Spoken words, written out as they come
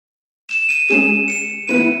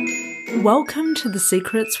Welcome to the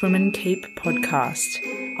Secrets Women Keep podcast.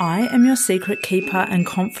 I am your secret keeper and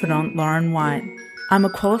confidant, Lauren White. I'm a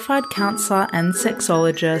qualified counsellor and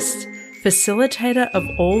sexologist, facilitator of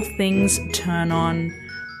all things turn on,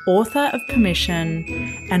 author of Permission,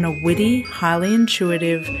 and a witty, highly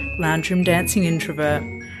intuitive lounge room dancing introvert.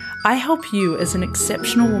 I help you as an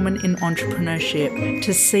exceptional woman in entrepreneurship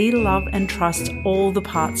to see, love, and trust all the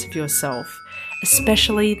parts of yourself,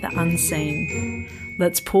 especially the unseen.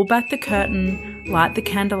 Let's pull back the curtain, light the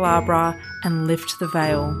candelabra, and lift the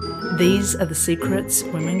veil. These are the secrets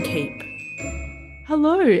women keep.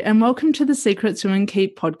 Hello, and welcome to the Secrets Women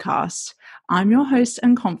Keep podcast. I'm your host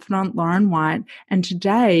and confidant, Lauren White, and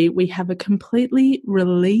today we have a completely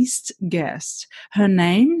released guest. Her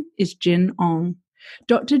name is Jin Ong.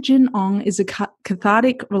 Dr. Jin Ong is a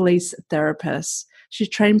cathartic release therapist. She's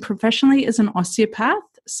trained professionally as an osteopath,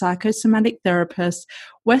 psychosomatic therapist,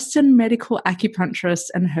 Western medical acupuncturist,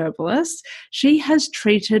 and herbalist. She has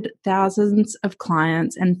treated thousands of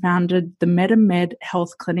clients and founded the MetaMed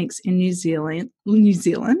health clinics in New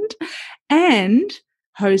Zealand, and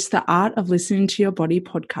hosts the Art of Listening to Your Body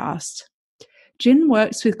podcast. Jin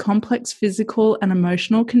works with complex physical and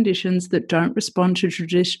emotional conditions that don't respond to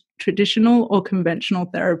traditional or conventional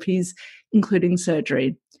therapies, including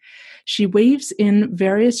surgery. She weaves in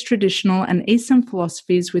various traditional and Eastern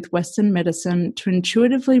philosophies with Western medicine to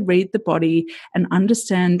intuitively read the body and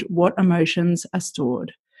understand what emotions are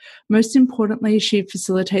stored. Most importantly, she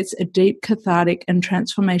facilitates a deep cathartic and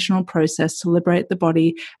transformational process to liberate the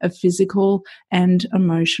body of physical and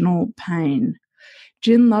emotional pain.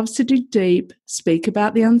 Jin loves to dig deep, speak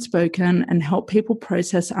about the unspoken, and help people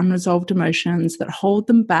process unresolved emotions that hold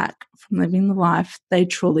them back from living the life they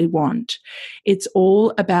truly want. It's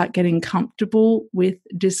all about getting comfortable with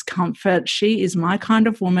discomfort. She is my kind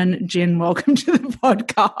of woman. Jin, welcome to the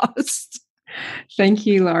podcast. Thank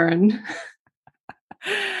you, Lauren.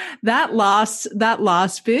 That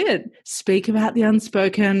last bit, speak about the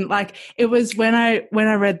unspoken. Like, it was when I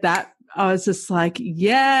read that, I was just like,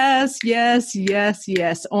 yes.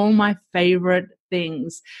 All my favorite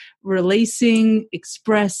things: releasing,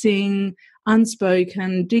 expressing,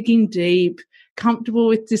 unspoken, digging deep, comfortable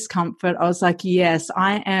with discomfort. I was like, yes,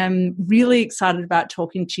 I am really excited about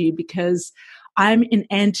talking to you because I'm in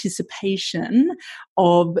anticipation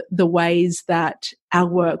of the ways that our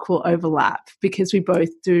work will overlap, because we both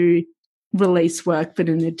do release work, but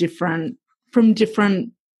from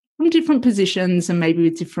different positions and maybe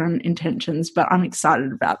with different intentions, but I'm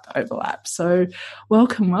excited about the overlap. So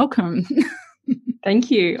welcome.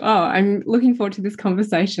 Thank you. Oh, I'm looking forward to this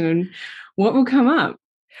conversation and what will come up.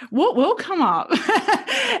 What will come up?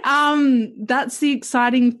 That's the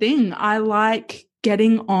exciting thing. I like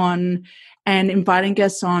getting on and inviting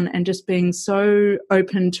guests on and just being so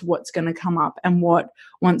open to what's going to come up and what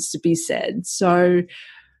wants to be said. So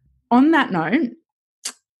on that note,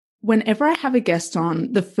 whenever I have a guest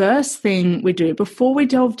on, the first thing we do before we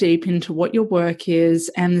delve deep into what your work is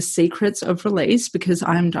and the secrets of release, because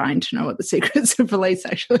I'm dying to know what the secrets of release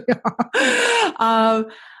actually are.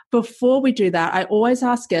 Before we do that, I always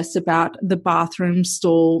ask guests about the bathroom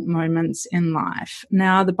stall moments in life.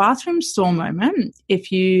 Now, the bathroom stall moment,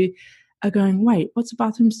 if you are going, wait, what's a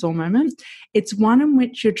bathroom stall moment? It's one in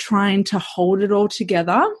which you're trying to hold it all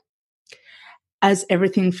together as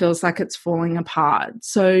everything feels like it's falling apart.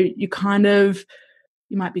 So you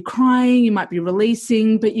might be crying, you might be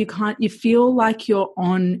releasing, but you feel like you're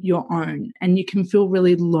on your own, and you can feel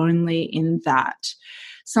really lonely in that.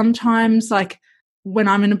 Sometimes, like when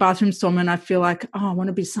I'm in a bathroom stall moment, I feel like, I want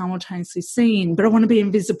to be simultaneously seen, but I want to be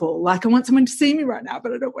invisible. Like, I want someone to see me right now,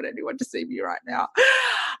 but I don't want anyone to see me right now.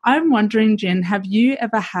 I'm wondering, Jen, have you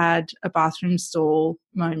ever had a bathroom stall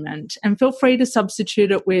moment? And feel free to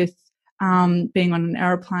substitute it with being on an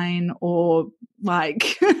aeroplane or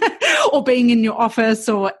or being in your office,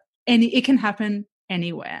 or it can happen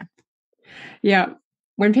anywhere. Yeah.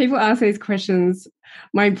 When people ask these questions,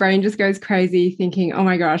 my brain just goes crazy thinking, oh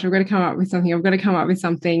my gosh, I've got to come up with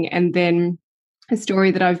something. And then a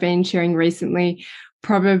story that I've been sharing recently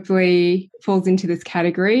probably falls into this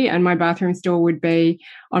category, and my bathroom stall would be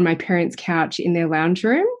on my parents' couch in their lounge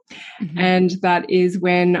room. Mm-hmm. And that is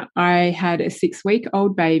when I had a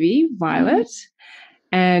 6-week-old baby, Violet,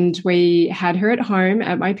 and we had her at home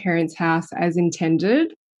at my parents' house as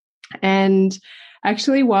intended. And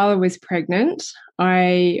actually, while I was pregnant,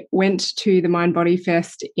 I went to the Mind Body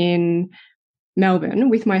Fest in Melbourne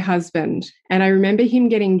with my husband, and I remember him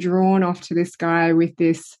getting drawn off to this guy with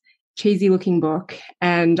this cheesy looking book,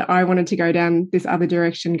 and I wanted to go down this other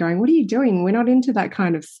direction going, what are you doing? We're not into that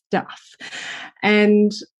kind of stuff.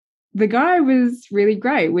 And the guy was really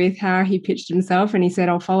great with how he pitched himself, and he said,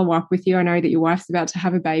 I'll follow up with you. I know that your wife's about to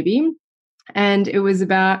have a baby. And it was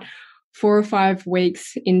about 4 or 5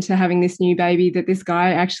 weeks into having this new baby that this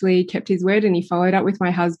guy actually kept his word, and he followed up with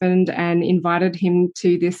my husband and invited him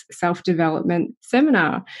to this self-development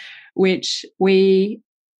seminar, which we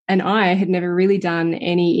and I had never really done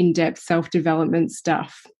any in-depth self-development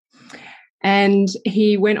stuff. And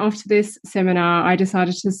he went off to this seminar. I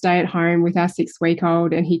decided to stay at home with our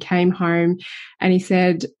 6-week-old, and he came home and he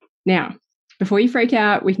said, now, before you freak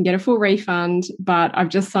out, we can get a full refund, but I've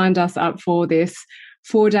just signed us up for this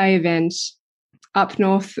 4-day event up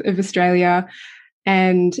north of Australia,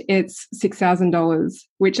 and it's $6,000,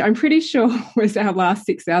 which I'm pretty sure was our last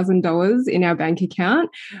 $6,000 in our bank account.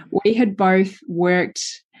 We had both worked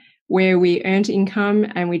where we earned income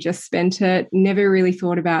and we just spent it, never really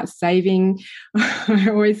thought about saving. I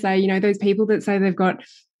always say, you know, those people that say they've got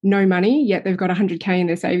no money, yet they've got $100K in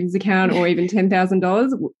their savings account or even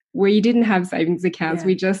 $10,000, we didn't have savings accounts.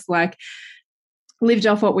 We just like lived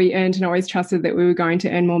off what we earned and always trusted that we were going to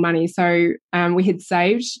earn more money. So we had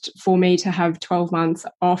saved for me to have 12 months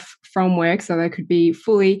off from work so that I could be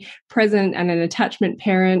fully present and an attachment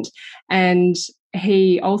parent. And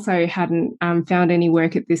he also hadn't found any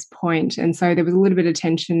work at this point. And so there was a little bit of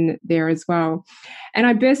tension there as well. And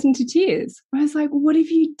I burst into tears. I was like, what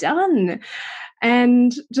have you done?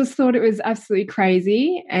 And just thought it was absolutely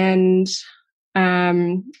crazy. And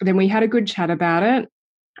then we had a good chat about it.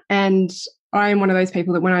 And I am one of those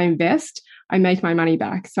people that when I invest, I make my money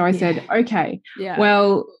back. So I said, okay,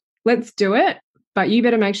 well, let's do it. But you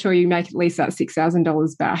better make sure you make at least that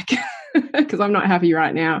 $6,000 back because I'm not happy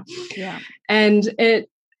right now. Yeah. And it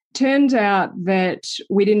turned out that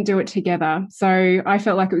we didn't do it together. So I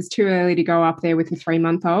felt like it was too early to go up there with a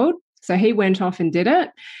 3-month-old. So he went off and did it.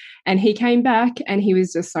 And he came back and he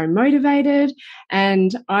was just so motivated.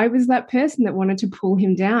 And I was that person that wanted to pull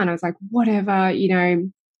him down. I was like, whatever, you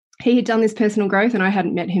know, he had done this personal growth and I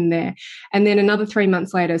hadn't met him there. And then another 3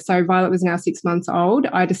 months later, so Violet was now 6 months old,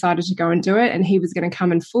 I decided to go and do it. And he was going to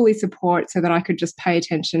come and fully support so that I could just pay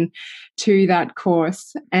attention to that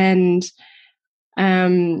course. And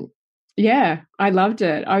yeah, I loved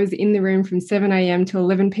it. I was in the room from 7 a.m. till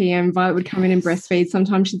 11 p.m. Violet would come in and breastfeed.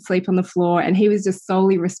 Sometimes she'd sleep on the floor and he was just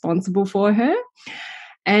solely responsible for her.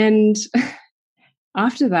 And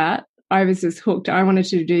after that, I was just hooked. I wanted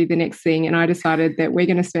to do the next thing, and I decided that we're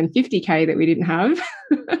going to spend $50K that we didn't have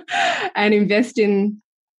and invest in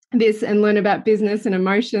this and learn about business and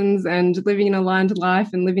emotions and living an aligned life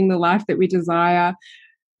and living the life that we desire.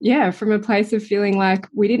 Yeah, from a place of feeling like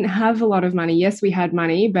we didn't have a lot of money. Yes, we had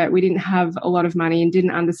money, but we didn't have a lot of money and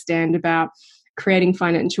didn't understand about creating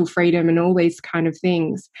financial freedom and all these kind of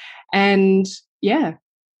things. And yeah,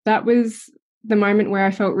 that was the moment where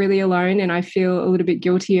I felt really alone, and I feel a little bit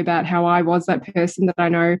guilty about how I was that person that I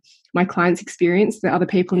know my clients experience, the other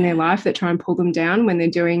people in their life that try and pull them down when they're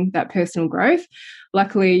doing that personal growth.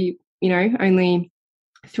 Luckily, you know, only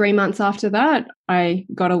 3 months after that, I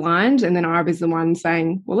got aligned, and then I was the one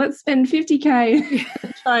saying, well, let's spend $50K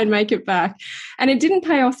and try and make it back. And it didn't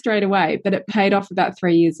pay off straight away, but it paid off about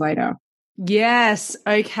 3 years later. Yes.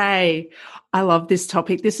 Okay. I love this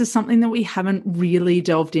topic. This is something that we haven't really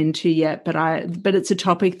delved into yet, but it's a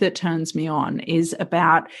topic that turns me on, is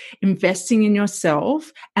about investing in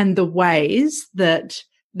yourself and the ways that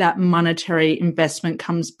that monetary investment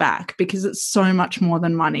comes back, because it's so much more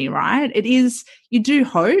than money, right? It is, you do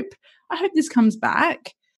hope, I hope this comes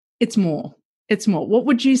back. It's more. It's more. What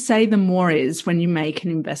would you say the more is when you make an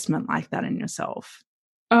investment like that in yourself?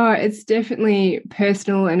 Oh, it's definitely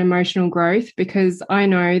personal and emotional growth, because I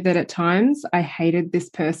know that at times I hated this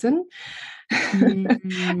person.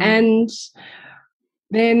 And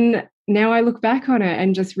then now I look back on it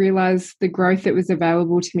and just realize the growth that was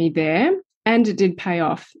available to me there. And it did pay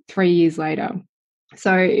off 3 years later.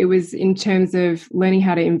 So it was in terms of learning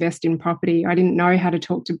how to invest in property. I didn't know how to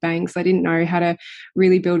talk to banks. I didn't know how to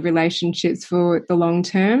really build relationships for the long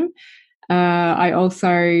term. I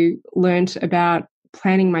also learned about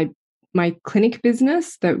planning my clinic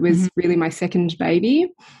business that was really my second baby.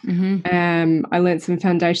 I learned some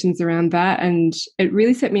foundations around that, and it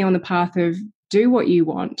really set me on the path of do what you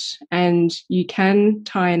want, and you can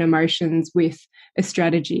tie in emotions with a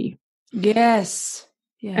strategy. Yes.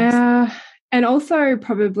 And also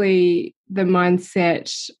probably the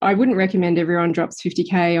mindset, I wouldn't recommend everyone drops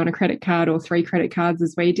 $50K on a credit card or 3 credit cards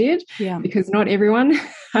as we did, because not everyone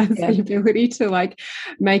has the ability to like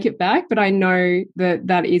make it back. But I know that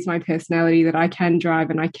that is my personality, that I can drive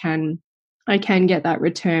and I can get that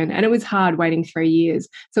return. And it was hard waiting 3 years.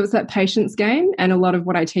 So it's that patience game. And a lot of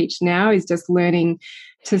what I teach now is just learning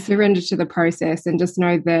to surrender to the process and just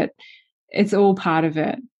know that it's all part of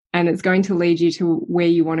it and it's going to lead you to where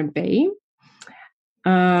you want to be.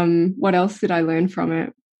 What else did I learn from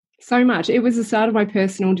it? So much. It was the start of my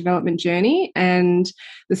personal development journey and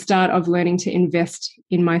the start of learning to invest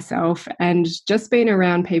in myself and just being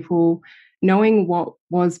around people knowing what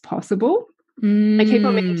was possible. I keep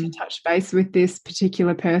on meaning to touch base with this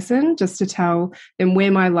particular person just to tell them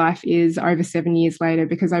where my life is over 7 years later,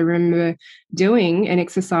 because I remember doing an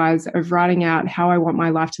exercise of writing out how I want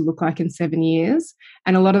my life to look like in 7 years.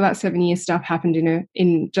 And a lot of that 7-year stuff happened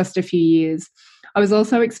in just a few years. I was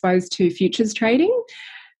also exposed to futures trading,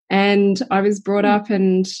 and I was brought up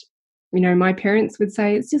and, my parents would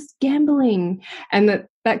say it's just gambling and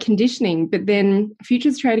that conditioning. But then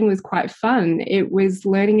futures trading was quite fun. It was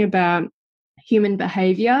learning about human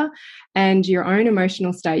behavior and your own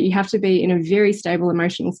emotional state. You have to be in a very stable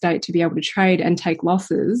emotional state to be able to trade and take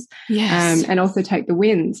losses, and also take the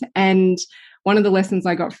wins. And one of the lessons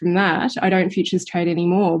I got from that, I don't futures trade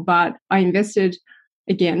anymore, but I invested,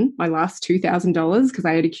 again, my last $2,000 because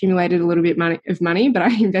I had accumulated a little bit of money, but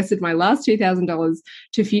I invested my last $2,000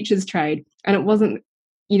 to futures trade. And it wasn't,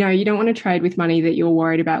 you don't want to trade with money that you're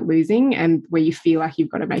worried about losing and where you feel like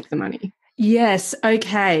you've got to make the money. Yes.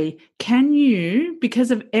 Okay. Can you, because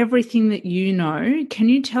of everything that can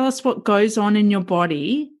you tell us what goes on in your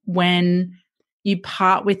body when you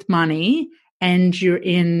part with money and you're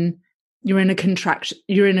in a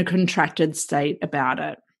contracted state about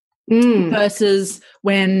it versus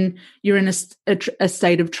when you're in a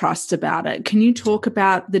state of trust about it? Can you talk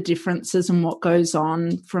about the differences and what goes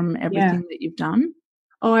on from everything that you've done?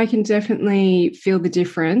 Oh, I can definitely feel the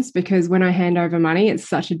difference, because when I hand over money, it's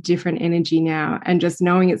such a different energy now. And just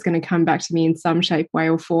knowing it's going to come back to me in some shape, way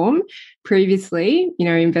or form. Previously,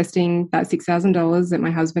 investing that $6,000 that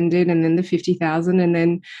my husband did, and then the $50,000 and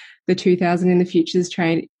then the $2,000 in the futures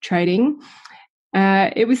trading,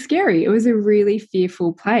 it was scary. It was a really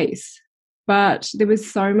fearful place. But there was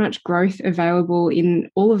so much growth available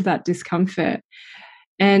in all of that discomfort.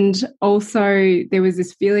 And also there was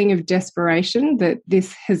this feeling of desperation that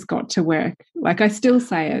this has got to work. Like I still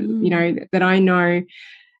say it, that I know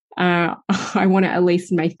I want to at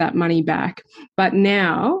least make that money back. But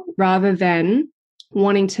now, rather than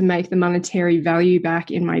wanting to make the monetary value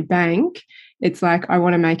back in my bank, it's like I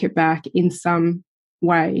want to make it back in some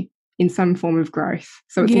way, in some form of growth.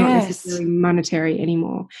 So it's not necessarily monetary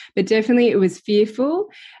anymore. But definitely it was fearful.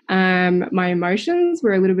 My emotions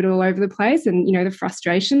were a little bit all over the place, and, the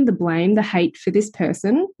frustration, the blame, the hate for this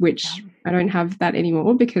person, which I don't have that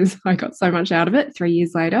anymore because I got so much out of it 3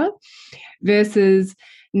 years later, versus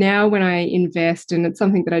now when I invest, and it's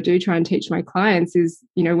something that I do try and teach my clients is,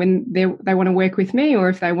 when they want to work with me, or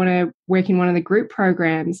if they want to work in one of the group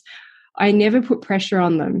programs, I never put pressure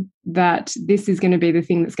on them that this is going to be the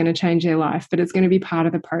thing that's going to change their life, but it's going to be part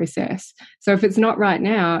of the process. So if it's not right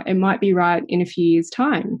now, it might be right in a few years'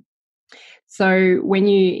 time. So when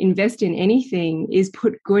you invest in anything, is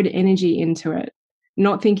put good energy into it,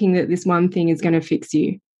 not thinking that this one thing is going to fix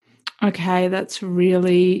you. Okay, that's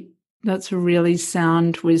really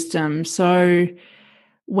sound wisdom. So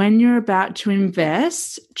when you're about to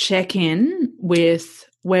invest, check in with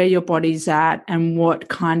where your body's at and what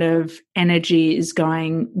kind of energy is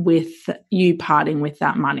going with you parting with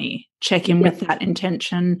that money. Check in with that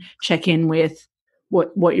intention, check in with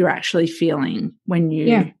what you're actually feeling when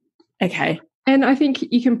you okay. And I think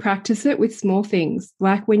you can practice it with small things,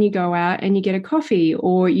 like when you go out and you get a coffee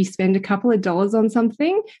or you spend a couple of dollars on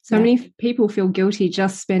something. So many people feel guilty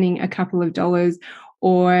just spending a couple of dollars,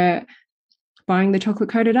 or buying the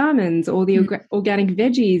chocolate-coated almonds or the organic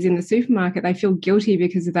veggies in the supermarket. They feel guilty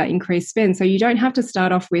because of that increased spend. So you don't have to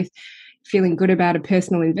start off with feeling good about a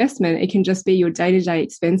personal investment. It can just be your day-to-day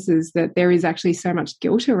expenses that there is actually so much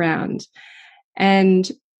guilt around. And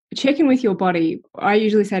check in with your body. I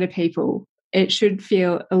usually say to people, it should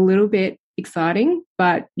feel a little bit exciting,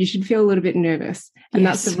 but you should feel a little bit nervous. And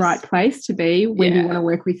that's the right place to be when you want to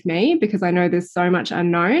work with me, because I know there's so much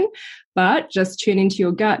unknown. But just tune into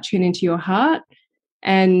your gut, tune into your heart.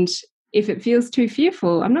 And if it feels too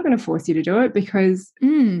fearful, I'm not going to force you to do it, because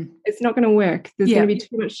it's not going to work. There's going to be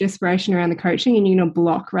too much desperation around the coaching, and you're going to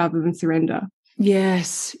block rather than surrender.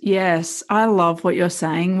 Yes. I love what you're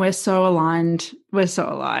saying. We're so aligned.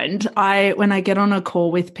 When I get on a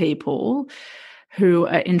call with people who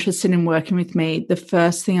are interested in working with me, the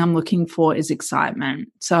first thing I'm looking for is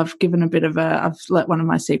excitement. So I've let one of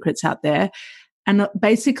my secrets out there. And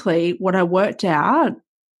basically what I worked out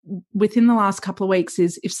within the last couple of weeks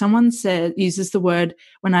is, if someone uses the word,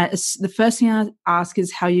 the first thing I ask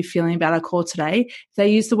is, how are you feeling about our call today? If they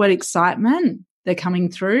use the word excitement, they're coming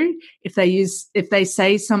through. If they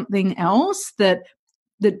say something else that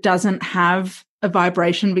doesn't have a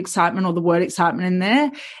vibration of excitement or the word excitement in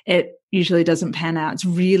there, it usually doesn't pan out. It's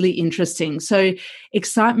really interesting. So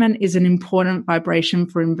excitement is an important vibration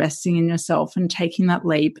for investing in yourself and taking that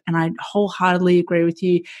leap. And I wholeheartedly agree with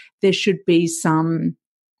you. There should be some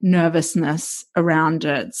nervousness around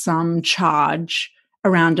it, some charge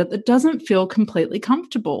around it that doesn't feel completely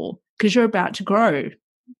comfortable because you're about to grow.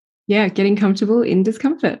 Yeah, getting comfortable in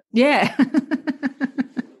discomfort. Yeah.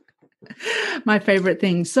 My favorite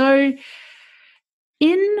thing. So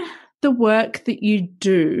in the work that you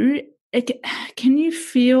do, can you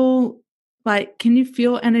feel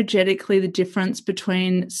energetically the difference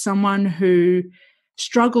between someone who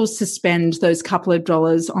struggles to spend those couple of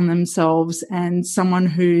dollars on themselves and someone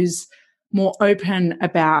who's more open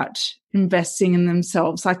about investing in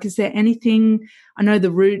themselves? Like, is there anything? I know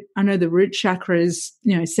the root chakra is,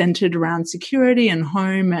 centered around security and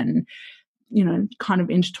home and, kind of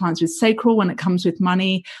intertwines with sacral when it comes with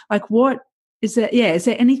money. Like, what is there? Yeah. Is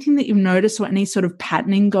there anything that you've noticed or any sort of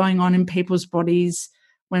patterning going on in people's bodies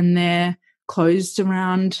when they're closed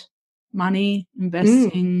around money,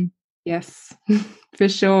 investing? Yes, for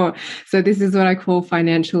sure. So this is what I call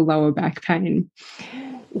financial lower back pain.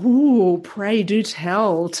 Ooh, pray do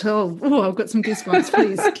tell. Oh, I've got some goosebumps.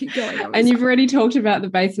 Please keep going. And you've already talked about the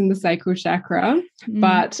base and the sacral chakra,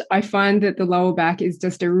 but I find that the lower back is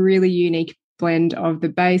just a really unique blend of the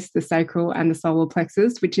base, the sacral, and the solar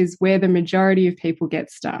plexus, which is where the majority of people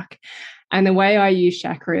get stuck. And the way I use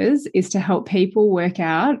chakras is to help people work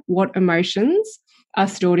out what emotions are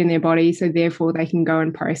stored in their body, so therefore they can go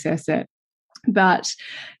and process it. But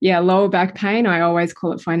yeah, lower back pain, I always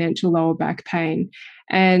call it financial lower back pain.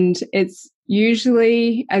 And it's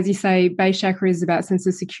usually, as you say, base chakra is about sense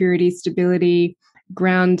of security, stability,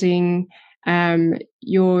 grounding,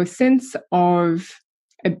 your sense of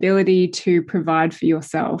ability to provide for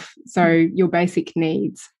yourself. So your basic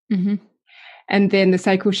needs. Mm-hmm. And then the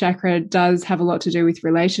sacral chakra does have a lot to do with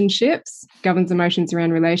relationships, governs emotions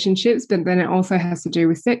around relationships, but then it also has to do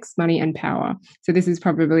with sex, money, and power. So this is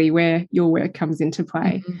probably where your work comes into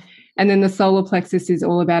play. Mm-hmm. And then the solar plexus is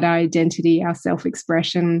all about our identity, our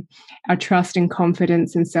self-expression, our trust and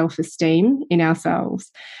confidence and self-esteem in ourselves.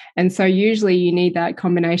 And so usually you need that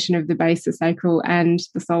combination of the base, the sacral, and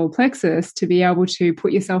the solar plexus to be able to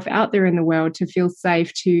put yourself out there in the world, to feel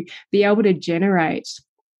safe, to be able to generate.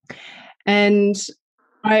 And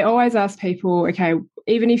I always ask people, okay,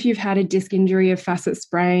 even if you've had a disc injury, a facet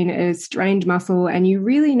sprain, a strained muscle, and you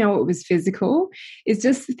really know it was physical, is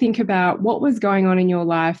just to think about what was going on in your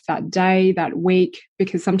life that day, that week,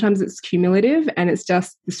 because sometimes it's cumulative and it's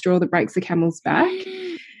just the straw that breaks the camel's back.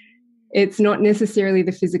 It's not necessarily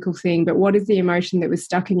the physical thing, but what is the emotion that was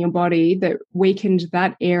stuck in your body that weakened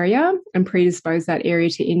that area and predisposed that area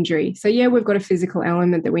to injury? So yeah, we've got a physical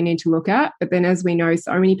element that we need to look at, but then as we know,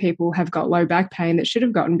 so many people have got low back pain that should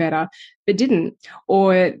have gotten better, but didn't,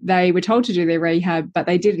 or they were told to do their rehab, but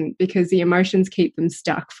they didn't because the emotions keep them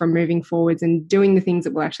stuck from moving forwards and doing the things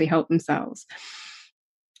that will actually help themselves.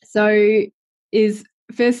 So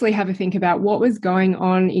firstly, have a think about what was going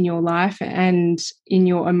on in your life and in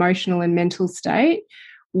your emotional and mental state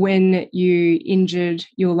when you injured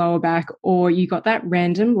your lower back or you got that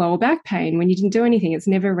random lower back pain when you didn't do anything. It's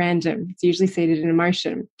never random. It's usually seated in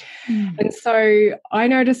emotion. And so I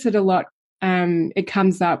notice it a lot. It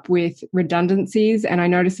comes up with redundancies, and I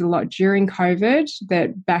noticed it a lot during COVID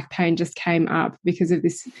that back pain just came up because of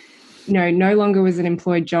this, no longer was an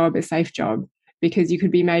employed job a safe job because you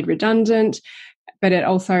could be made redundant. But it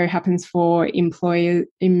also happens for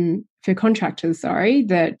contractors,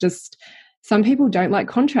 that just some people don't like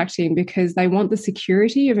contracting because they want the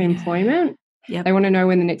security of employment. Yep. They want to know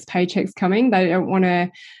when the next paycheck's coming. They don't want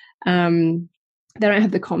to, they don't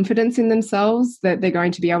have the confidence in themselves that they're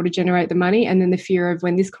going to be able to generate the money. And then the fear of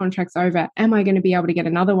when this contract's over, am I going to be able to get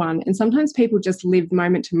another one? And sometimes people just live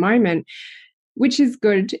moment to moment, which is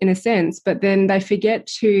good in a sense, but then they forget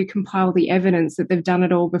to compile the evidence that they've done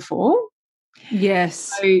it all before. Yes.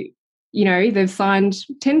 So, they've signed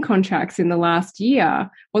 10 contracts in the last year.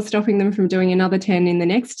 What's stopping them from doing another 10 in the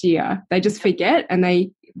next year? They just forget and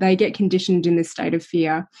they get conditioned in this state of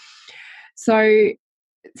fear. So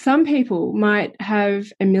some people might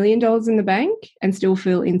have $1 million in the bank and still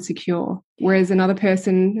feel insecure, whereas another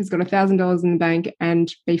person has got $1,000 in the bank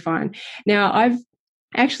and be fine. Now, I've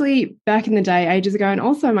actually, back in the day, ages ago, and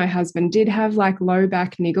also my husband did have like low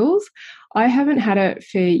back niggles. I haven't had it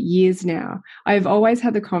for years now. I've always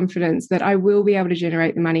had the confidence that I will be able to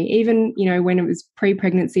generate the money, even, when it was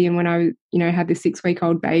pre-pregnancy and when I, had this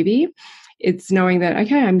 6-week-old baby. It's knowing that,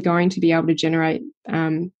 okay, I'm going to be able to generate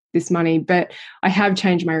this money. But I have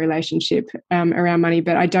changed my relationship around money,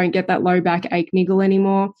 but I don't get that low back ache niggle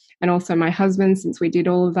anymore. And also my husband, since we did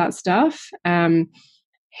all of that stuff,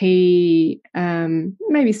 he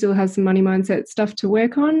maybe still has some money mindset stuff to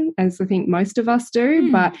work on, as I think most of us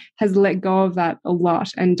do, but has let go of that a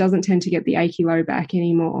lot and doesn't tend to get the achy low back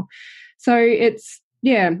anymore. So it's,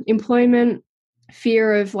 employment,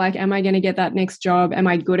 fear of like, am I going to get that next job? Am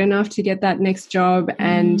I good enough to get that next job?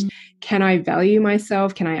 And can I value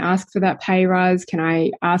myself? Can I ask for that pay rise? Can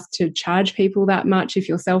I ask to charge people that much if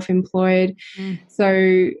you're self-employed?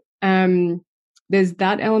 So there's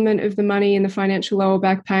that element of the money and the financial lower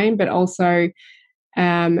back pain, but also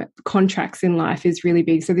contracts in life is really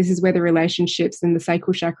big. So this is where the relationships and the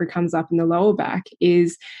sacral chakra comes up in the lower back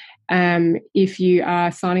is if you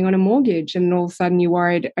are signing on a mortgage and all of a sudden you're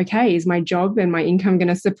worried, okay, is my job and my income going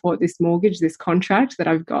to support this mortgage, this contract that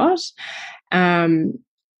I've got?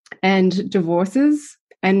 And divorces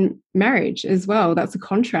and marriage as well. That's a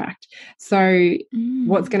contract. So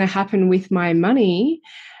what's going to happen with my money?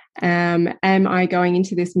 Am I going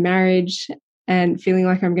into this marriage and feeling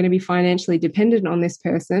like I'm going to be financially dependent on this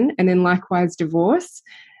person? And then likewise, divorce.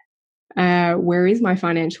 Where is my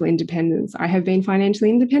financial independence? I have been financially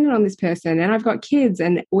independent on this person and I've got kids,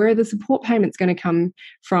 and where are the support payments going to come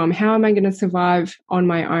from? How am I going to survive on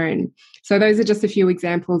my own? So those are just a few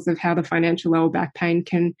examples of how the financial lower back pain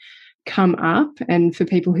can come up. And for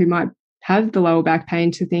people who might have the lower back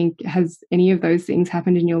pain to think, has any of those things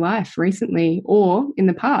happened in your life recently or in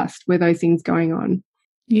the past? Were those things going on?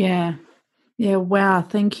 Yeah. Yeah, wow,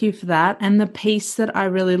 thank you for that. And the piece that I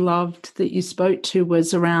really loved that you spoke to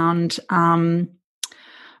was around, I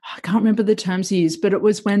can't remember the terms you used, but it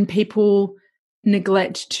was when people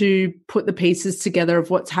neglect to put the pieces together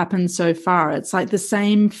of what's happened so far. It's like the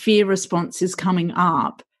same fear response is coming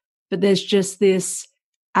up, but there's just this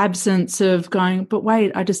absence of going, but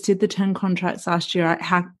wait, I just did the 10 contracts last year.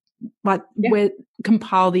 Where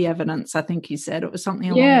compile the evidence, I think you said. It was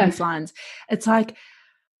something along those lines. It's like,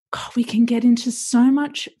 God, we can get into so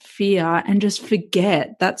much fear and just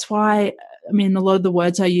forget. That's why, I mean, a lot of the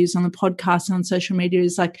words I use on the podcast and on social media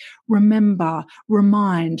is like, remember,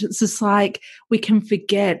 remind. It's just like we can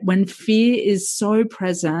forget when fear is so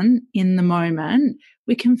present in the moment,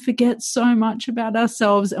 we can forget so much about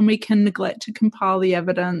ourselves and we can neglect to compile the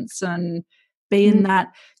evidence and be in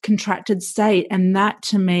that contracted state. And that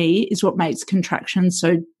to me is what makes contraction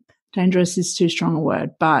so dangerous is too strong a word,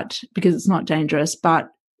 but because it's not dangerous, but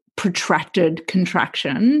protracted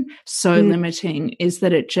contraction so limiting is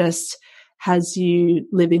that it just has you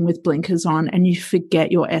living with blinkers on and you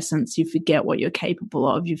forget your essence, you forget what you're capable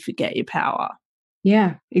of, you forget your power.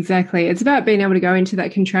 Yeah, exactly. It's about being able to go into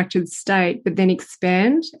that contracted state but then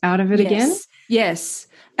expand out of it again. Yes.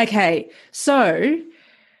 Okay. So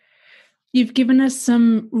you've given us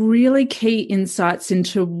some really key insights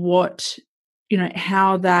into what,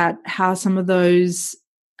 how some of those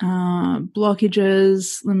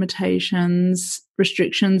blockages, limitations,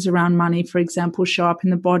 restrictions around money, for example, show up in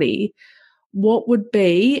the body. What would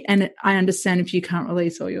be, and I understand if you can't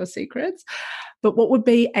release all your secrets, but what would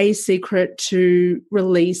be a secret to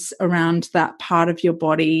release around that part of your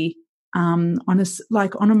body on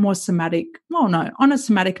a more somatic, on a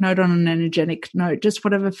somatic note, on an energetic note, just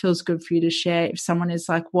whatever feels good for you to share if someone is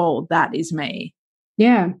like, whoa, that is me.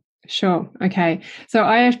 Yeah. Sure. Okay. So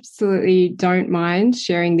I absolutely don't mind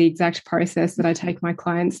sharing the exact process that I take my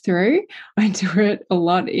clients through. I do it a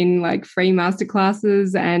lot in like free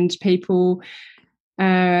masterclasses, and people,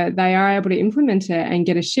 they are able to implement it and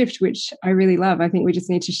get a shift, which I really love. I think we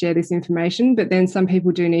just need to share this information, but then some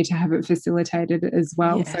people do need to have it facilitated as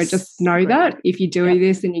well. Yes, so just know that if you do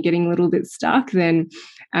this and you're getting a little bit stuck, then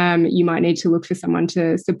you might need to look for someone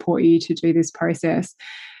to support you to do this process.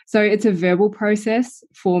 So it's a verbal process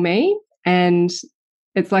for me, and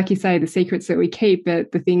it's like you say, the secrets that we keep,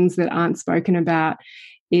 but the things that aren't spoken about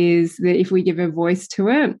is that if we give a voice to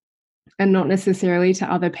it, and not necessarily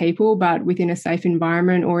to other people, but within a safe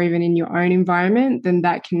environment or even in your own environment, then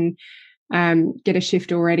that can get a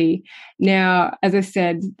shift already. Now, as I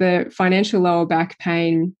said, the financial lower back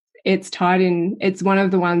pain, it's one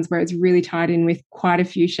of the ones where it's really tied in with quite a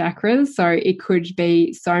few chakras. So it could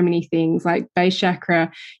be so many things. Like base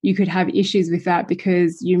chakra, you could have issues with that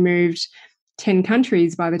because you moved 10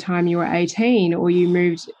 countries by the time you were 18, or you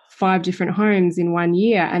moved 5 different homes in 1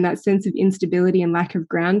 year. And that sense of instability and lack of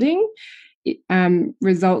grounding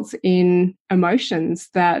results in emotions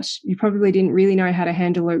that you probably didn't really know how to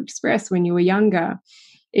handle or express when you were younger.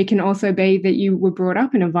 It can also be that you were brought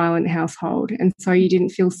up in a violent household, and so you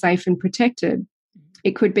didn't feel safe and protected.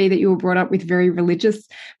 It could be that you were brought up with very religious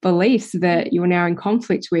beliefs that you are now in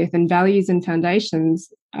conflict with, and values and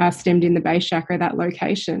foundations are stemmed in the base chakra, that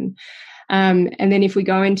location. And then if we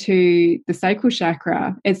go into the sacral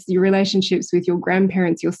chakra, it's your relationships with your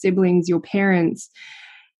grandparents, your siblings, your parents,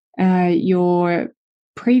 your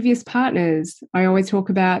previous partners. I always talk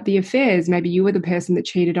about the affairs. Maybe you were the person that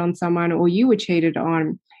cheated on someone, or you were cheated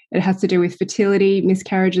on. It has to do with fertility,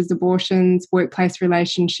 miscarriages, abortions, workplace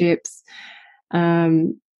relationships,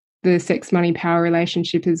 the sex, money, power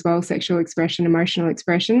relationship as well, sexual expression, emotional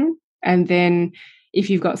expression. And then if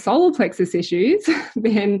you've got solar plexus issues,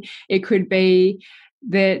 then it could be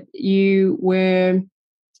that you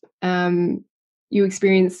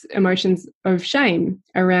experience emotions of shame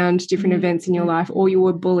around different events in your life, or you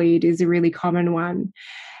were bullied is a really common one.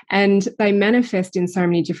 And they manifest in so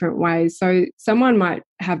many different ways. So someone might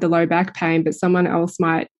have the low back pain, but someone else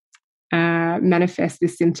might manifest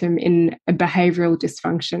this symptom in a behavioural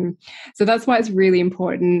dysfunction. So that's why it's really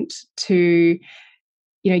important to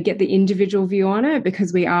get the individual view on it,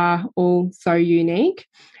 because we are all so unique.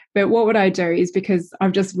 But what would I do is, because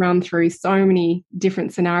I've just run through so many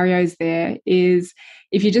different scenarios there, is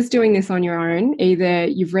if you're just doing this on your own, either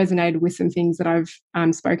you've resonated with some things that I've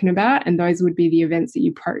spoken about, and those would be the events that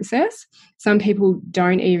you process. Some people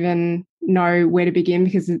don't even know where to begin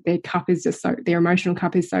because their emotional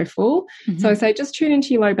cup is so full. So I say, just tune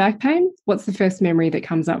into your low back pain. What's the first memory that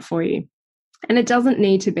comes up for you? And it doesn't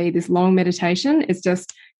need to be this long meditation. It's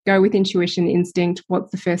just go with intuition, instinct.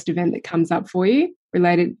 What's the first event that comes up for you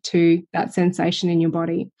related to that sensation in your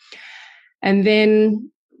body? And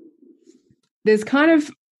then there's kind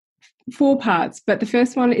of 4 parts, but the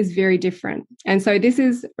first one is very different. And so this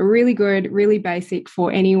is really good, really basic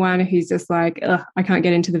for anyone who's just like, I can't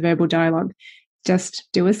get into the verbal dialogue. Just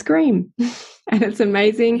do a scream. And it's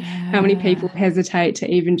amazing how many people hesitate to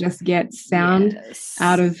even just get sound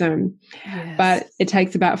out of them. But it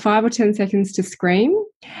takes about 5 or 10 seconds to scream,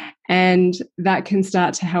 and that can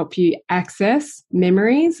start to help you access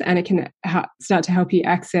memories, and it can start to help you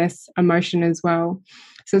access emotion as well.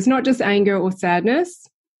 So it's not just anger or sadness.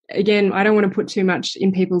 Again, I don't want to put too much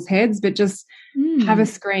in people's heads, but just have a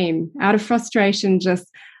scream out of frustration. Just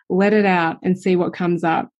let it out and see what comes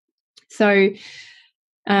up. So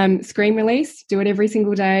scream release, do it every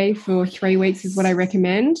single day for 3 weeks is what I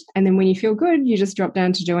recommend. And then when you feel good, you just drop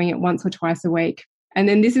down to doing it once or twice a week. And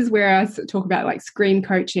then this is where I talk about like scream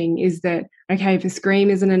coaching, is that, okay, if a scream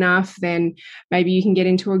isn't enough, then maybe you can get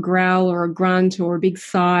into a growl or a grunt or a big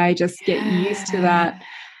sigh, just get used to that.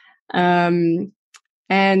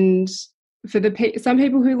 And for some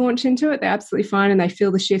people who launch into it, they're absolutely fine and they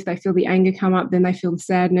feel the shift, they feel the anger come up, then they feel the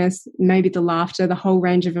sadness, maybe the laughter, the whole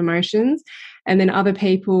range of emotions. And then other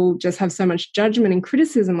people just have so much judgment and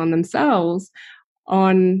criticism on themselves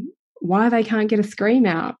on why they can't get a scream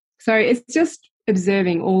out. So it's just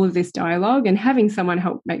observing all of this dialogue and having someone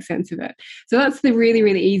help make sense of it. So that's the really,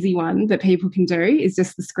 really easy one that people can do, is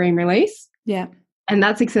just the scream release. Yeah. And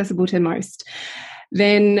that's accessible to most.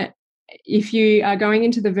 Then if you are going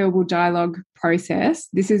into the verbal dialogue process,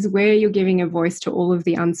 this is where you're giving a voice to all of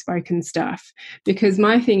the unspoken stuff. Because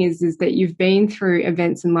my thing is that you've been through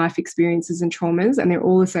events and life experiences and traumas, and they're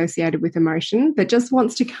all associated with emotion that just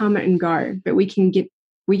wants to come and go. But we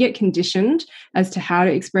get conditioned as to how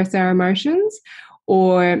to express our emotions,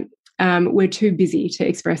 or we're too busy to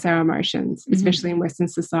express our emotions, especially in Western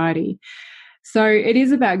society. So it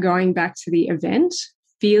is about going back to the event,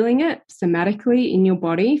 feeling it somatically in your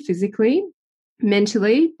body, physically,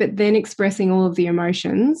 mentally, but then expressing all of the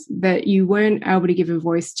emotions that you weren't able to give a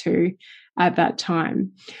voice to at that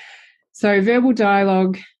time. So verbal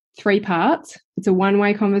dialogue, 3 parts. It's a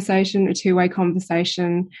one-way conversation, a two-way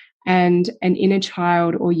conversation, and an inner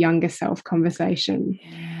child or younger self conversation.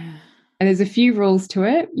 And there's a few rules to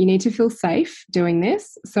it. You need to feel safe doing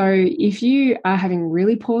this. So if you are having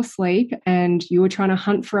really poor sleep and you're trying to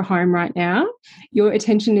hunt for a home right now, your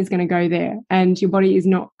attention is going to go there and your body is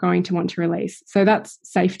not going to want to release. So that's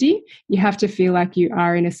safety. You have to feel like you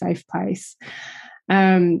are in a safe place.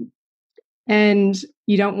 And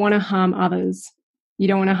you don't want to harm others. You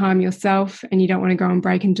don't want to harm yourself, and you don't want to go and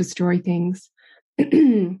break and destroy things.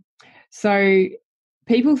 So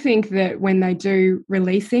people think that when they do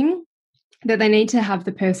releasing, that they need to have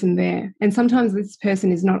the person there. And sometimes this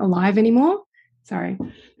person is not alive anymore. Sorry.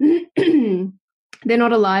 They're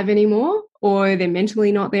not alive anymore, or they're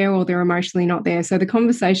mentally not there, or they're emotionally not there. So the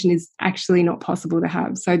conversation is actually not possible to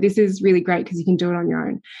have. So this is really great because you can do it on your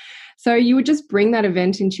own. So you would just bring that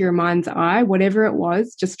event into your mind's eye, whatever it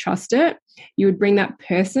was, just trust it. You would bring that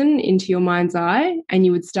person into your mind's eye and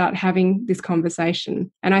you would start having this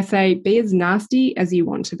conversation. And I say, be as nasty as you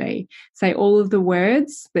want to be. Say all of the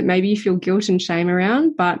words that maybe you feel guilt and shame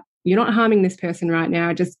around, but you're not harming this person right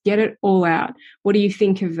now. Just get it all out. What do you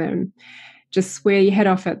think of them? Just swear your head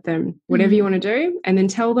off at them, whatever you want to do, and then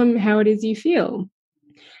tell them how it is you feel.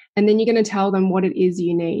 And then you're going to tell them what it is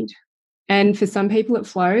you need. And for some people it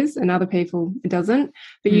flows and other people it doesn't.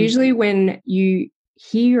 But usually when you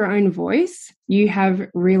hear your own voice, you have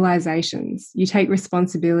realizations, you take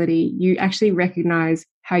responsibility, you actually recognize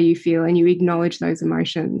how you feel and you acknowledge those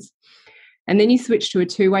emotions. And then you switch to a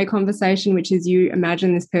two-way conversation, which is you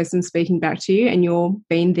imagine this person speaking back to you and you're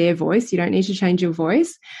being their voice. You don't need to change your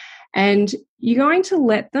voice. And you're going to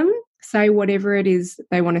let them say whatever it is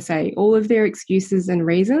they want to say, all of their excuses and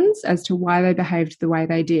reasons as to why they behaved the way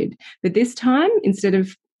they did. But this time, instead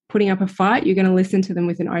of putting up a fight, you're going to listen to them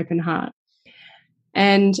with an open heart.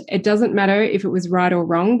 And it doesn't matter if it was right or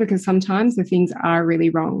wrong, because sometimes the things are really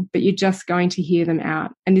wrong, but you're just going to hear them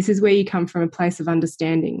out. And this is where you come from a place of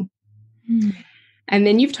understanding. And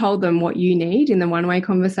then you've told them what you need in the one-way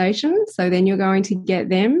conversation. So then you're going to get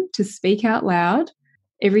them to speak out loud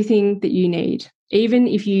everything that you need, even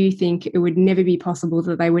if you think it would never be possible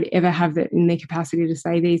that they would ever have that in their capacity to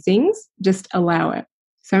say these things. Just allow it.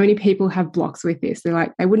 So many people have blocks with this. They're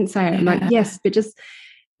like, they wouldn't say it. I'm like, yes, but just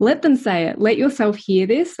let them say it. Let yourself hear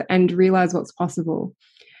this and realize what's possible.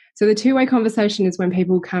 So the two-way conversation is when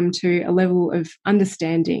people come to a level of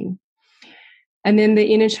understanding. And then the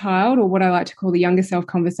inner child, or what I like to call the younger self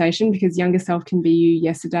conversation, because younger self can be you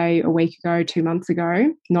yesterday, a week ago, 2 months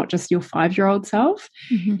ago, not just your 5-year-old self,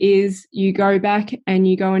 is you go back and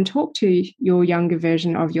you go and talk to your younger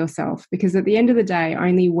version of yourself. Because at the end of the day,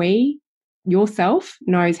 only yourself,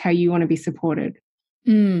 knows how you want to be supported.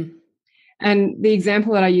 And the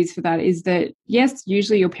example that I use for that is that, yes,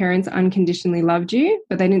 usually your parents unconditionally loved you,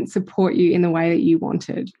 but they didn't support you in the way that you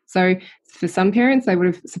wanted. So for some parents, they would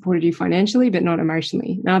have supported you financially, but not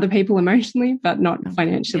emotionally. And other people emotionally, but not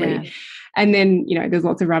financially. Yeah. And then, there's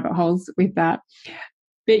lots of rabbit holes with that.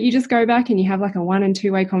 But you just go back and you have like a 1 and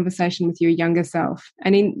 2-way conversation with your younger self.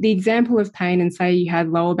 And in the example of pain, and say you had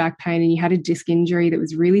lower back pain and you had a disc injury that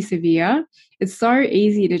was really severe, it's so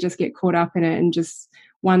easy to just get caught up in it and just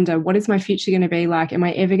wonder, what is my future going to be like? Am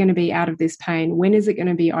I ever going to be out of this pain? When is it going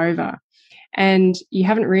to be over? And you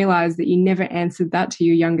haven't realized that you never answered that to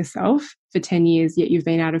your younger self for 10 years, yet you've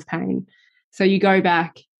been out of pain. So you go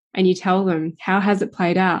back and you tell them, how has it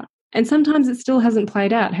played out? And sometimes it still hasn't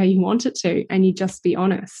played out how you want it to, and you just be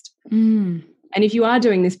honest. And if you are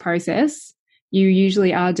doing this process, you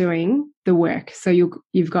usually are doing the work. So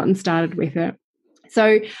you've gotten started with it.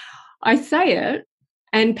 So I say it,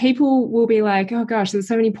 and people will be like, oh gosh, there's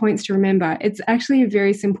so many points to remember. It's actually a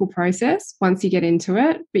very simple process once you get into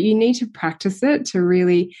it, but you need to practice it to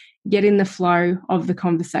really get in the flow of the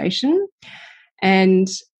conversation. And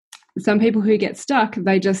some people who get stuck,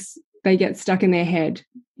 they get stuck in their head.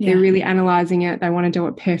 Yeah. They're really analyzing it. They want to do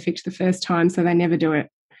it perfect the first time, so they never do it.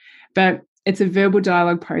 But it's a verbal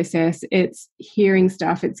dialogue process. It's hearing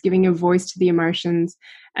stuff. It's giving a voice to the emotions.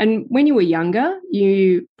 And when you were younger,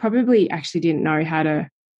 you probably actually didn't know how to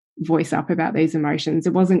voice up about these emotions.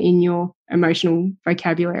 It wasn't in your emotional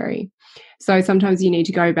vocabulary. So sometimes you need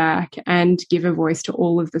to go back and give a voice to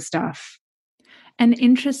all of the stuff. And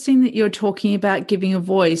interesting that you're talking about giving a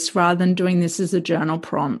voice rather than doing this as a journal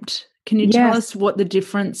prompt. Can you tell us what the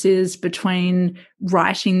difference is between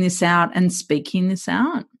writing this out and speaking this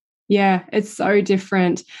out? Yeah, it's so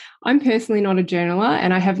different. I'm personally not a journaler,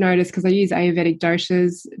 and I have noticed, because I use Ayurvedic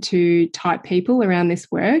doshas to type people around this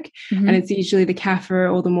work, and it's usually the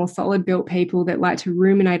kapha or the more solid built people that like to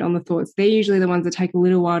ruminate on the thoughts. They're usually the ones that take a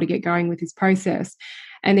little while to get going with this process,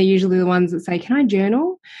 and they're usually the ones that say, can I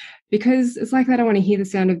journal? Because it's like they don't want to hear the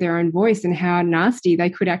sound of their own voice and how nasty they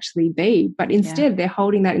could actually be, but instead they're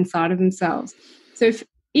holding that inside of themselves. So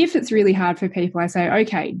if it's really hard for people, I say,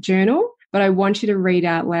 okay, journal, but I want you to read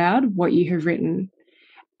out loud what you have written.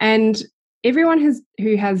 And everyone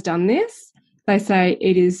who has done this, they say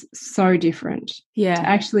it is so different to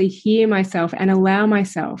actually hear myself and allow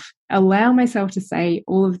myself to say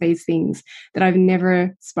all of these things that I've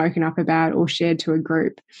never spoken up about or shared to a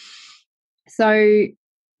group. So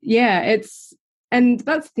and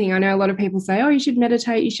that's the thing. I know a lot of people say, oh, you should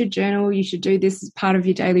meditate, you should journal, you should do this as part of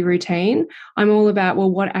your daily routine. I'm all about,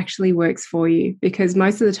 well, what actually works for you? Because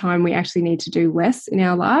most of the time we actually need to do less in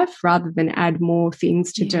our life rather than add more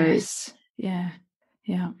things to do. Yeah.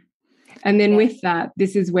 And then with that,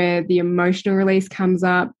 this is where the emotional release comes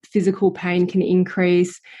up. Physical pain can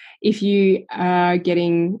increase. If you are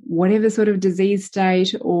getting whatever sort of disease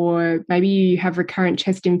state, or maybe you have recurrent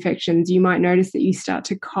chest infections, you might notice that you start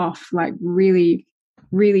to cough like really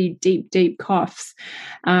really deep coughs.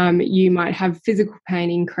 You might have physical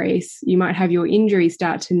pain increase. You might have your injury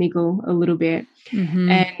start to niggle a little bit.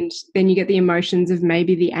 And then you get the emotions of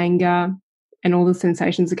maybe the anger and all the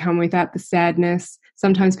sensations that come with that, the sadness.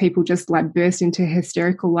 Sometimes people just like burst into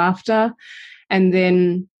hysterical laughter. And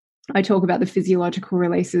then I talk about the physiological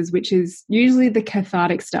releases, which is usually the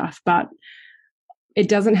cathartic stuff, but it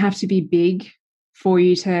doesn't have to be big for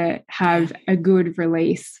you to have a good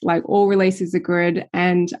release. Like all releases are good,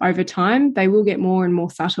 and over time they will get more and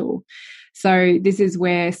more subtle. So this is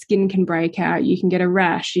where skin can break out. You can get a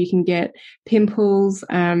rash, you can get pimples,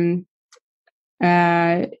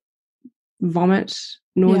 vomit,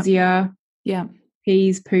 nausea,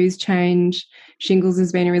 pees, poos change. Shingles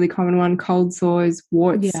has been a really common one. Cold sores,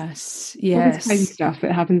 warts. Yes. All this crazy stuff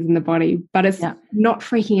that happens in the body, but it's not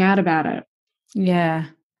freaking out about it. Yeah.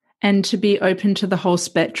 And to be open to the whole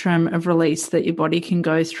spectrum of release that your body can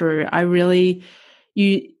go through.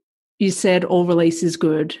 You said all release is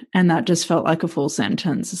good, and that just felt like a full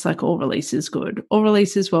sentence. It's like all release is good. All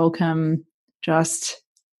release is welcome. Just,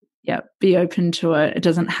 be open to it. It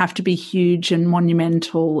doesn't have to be huge and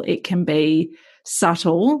monumental. It can be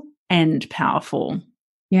subtle and powerful.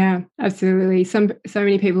 Yeah, absolutely. So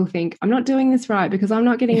many people think, I'm not doing this right because I'm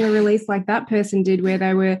not getting a release like that person did where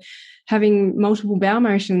they were having multiple bowel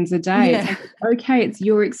motions a day. It's like, okay, it's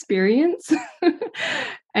your experience.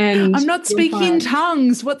 And I'm not speaking in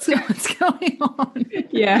tongues. What's going on?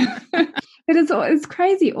 Yeah. But it's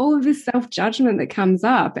crazy, all of this self-judgment that comes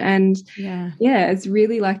up. And it's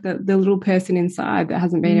really like the little person inside that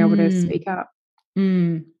hasn't been able to speak up.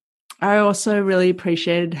 I also really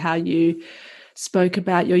appreciated how you spoke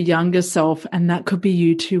about your younger self, and that could be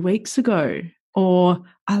you 2 weeks ago. Or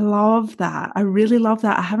I love that. I really love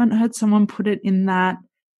that. I haven't heard someone put it in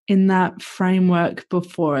that framework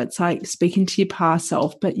before. It's like speaking to your past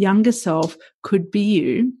self, but younger self could be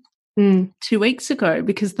you 2 weeks ago,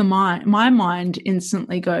 because my mind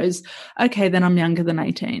instantly goes, okay, then I'm younger than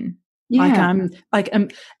 18. And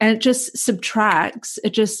it just subtracts.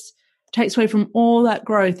 It just takes away from all that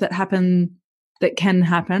growth that can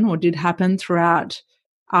happen or did happen throughout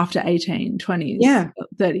after 18, 20s,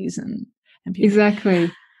 30s and people.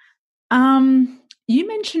 Exactly. You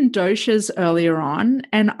mentioned doshas earlier on,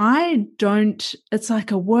 and it's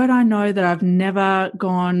like a word I know that I've never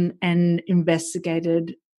gone and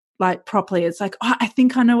investigated like properly. It's like, I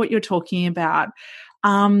think I know what you're talking about.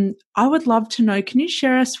 I would love to know, can you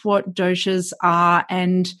share us what doshas are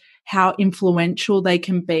and how influential they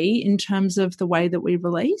can be in terms of the way that we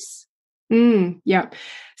release? Yeah.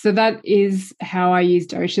 So that is how I use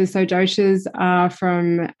doshas. So doshas are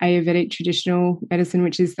from Ayurvedic traditional medicine,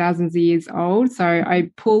 which is thousands of years old. So I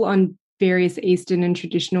pull on various Eastern and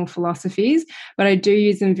traditional philosophies, but I do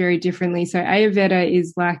use them very differently. So Ayurveda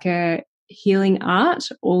is like a healing art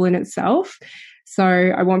all in itself. So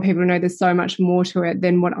I want people to know there's so much more to it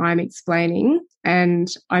than what I'm explaining.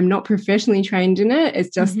 And I'm not professionally trained in it.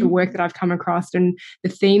 It's just the work that I've come across and the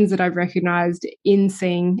themes that I've recognized in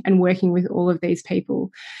seeing and working with all of these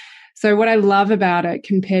people. So what I love about it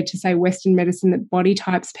compared to, say, Western medicine that body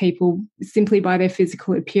types people simply by their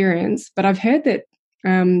physical appearance, but I've heard that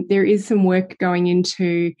there is some work going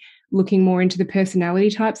into looking more into the personality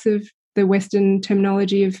types of the Western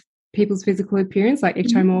terminology of people's physical appearance, like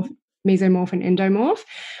ectomorph, mesomorph and endomorph.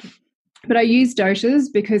 But I use doshas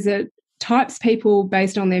because it types people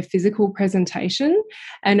based on their physical presentation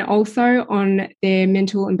and also on their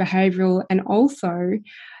mental and behavioural and also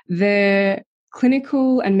the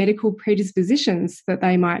clinical and medical predispositions that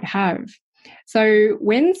they might have. So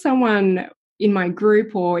when someone in my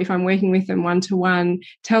group or if I'm working with them one-to-one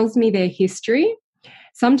tells me their history,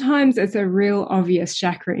 sometimes it's a real obvious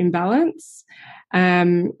chakra imbalance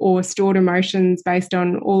or stored emotions based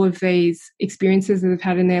on all of these experiences that they've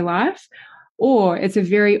had in their life, or it's a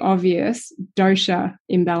very obvious dosha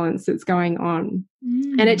imbalance that's going on.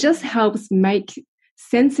 And it just helps make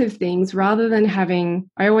sense of things rather than having,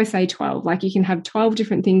 I always say 12, like you can have 12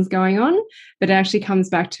 different things going on, but it actually comes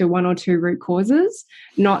back to one or two root causes,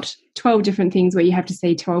 not 12 different things where you have to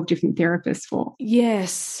see 12 different therapists for.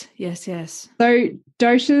 Yes. So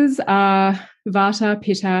doshas are Vata,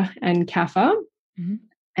 Pitta and Kapha.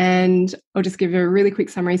 And I'll just give a really quick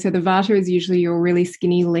summary. So the Vata is usually your really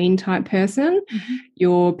skinny, lean type person.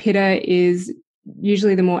 Your Pitta is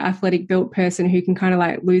usually the more athletic built person who can kind of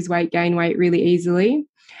like lose weight, gain weight really easily.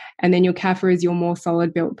 And then your Kapha is your more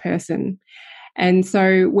solid built person. And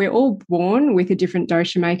so we're all born with a different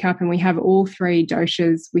dosha makeup, and we have all three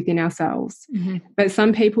doshas within ourselves. Mm-hmm. But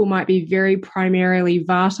some people might be very primarily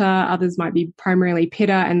vata, others might be primarily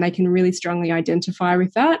pitta, and they can really strongly identify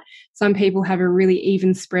with that. Some people have a really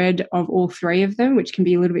even spread of all three of them, which can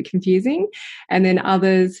be a little bit confusing. And then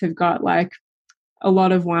others have got like a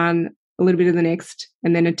lot of one, a little bit of the next,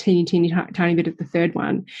 and then a teeny tiny bit of the third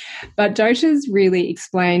one. But doshas really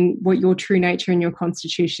explain what your true nature and your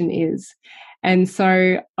constitution is. And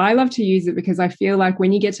so I love to use it because I feel like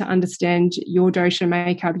when you get to understand your dosha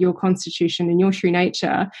makeup, your constitution and your true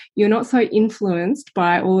nature, you're not so influenced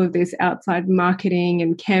by all of this outside marketing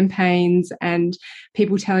and campaigns and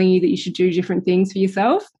people telling you that you should do different things for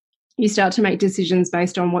yourself. You start to make decisions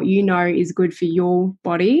based on what you know is good for your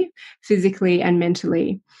body, physically and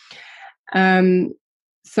mentally.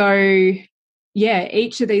 So yeah,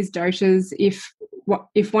 each of these doshas,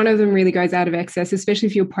 if one of them really goes out of excess, especially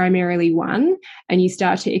if you're primarily one and you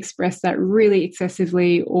start to express that really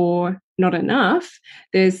excessively or not enough,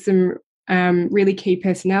 there's some really key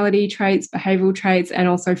personality traits, behavioral traits, and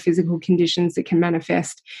also physical conditions that can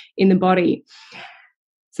manifest in the body.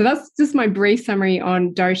 So that's just my brief summary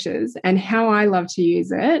on doshas, and how I love to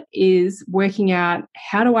use it is working out,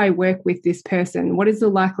 how do I work with this person? What is the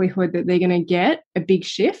likelihood that they're going to get a big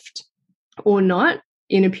shift or not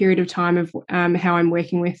in a period of time of how I'm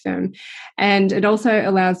working with them? And it also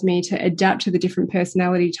allows me to adapt to the different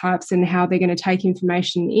personality types and how they're going to take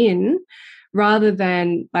information in, rather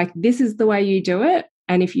than like, this is the way you do it,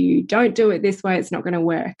 and if you don't do it this way, it's not going to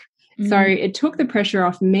work. So it took the pressure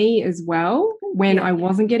off me as well when I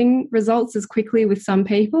wasn't getting results as quickly with some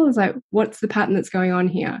people. It's like, what's the pattern that's going on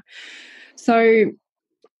here? So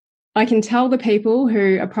I can tell the people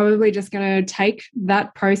who are probably just going to take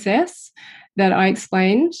that process that I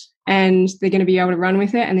explained and they're going to be able to run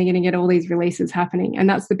with it, and they're going to get all these releases happening. And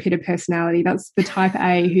that's the pitta personality. That's the type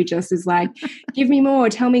A who just is like, give me more,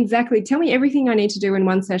 tell me everything I need to do in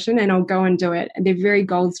one session and I'll go and do it. And they're very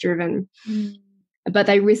goals driven. But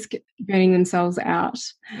they risk burning themselves out.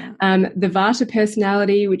 The vata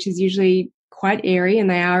personality, which is usually quite airy and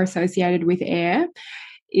they are associated with air,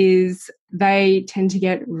 is they tend to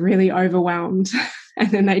get really overwhelmed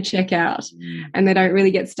and then they check out and they don't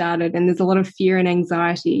really get started, and there's a lot of fear and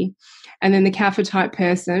anxiety. And then the kapha type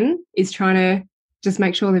person is trying to just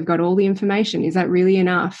make sure they've got all the information. Is that really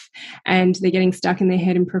enough? And they're getting stuck in their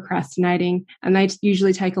head and procrastinating, and they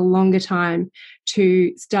usually take a longer time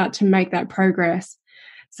to start to make that progress.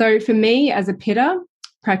 So for me as a pitta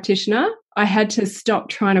practitioner, I had to stop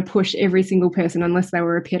trying to push every single person unless they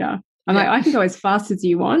were a pitta. I'm like, I can go as fast as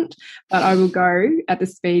you want, but I will go at the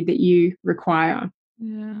speed that you require.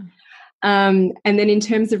 Yeah. And then in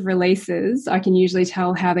terms of releases, I can usually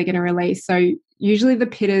tell how they're going to release. So usually the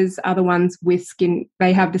pittas are the ones with skin.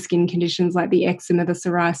 They have the skin conditions like the eczema, the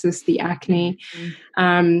psoriasis, the acne.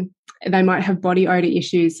 They might have body odor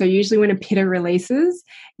issues. So usually when a pitta releases,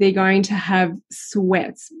 they're going to have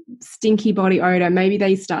sweats, stinky body odor. Maybe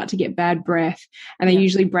they start to get bad breath, and they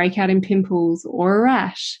usually break out in pimples or a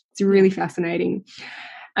rash. It's really fascinating.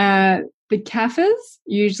 The kaphas,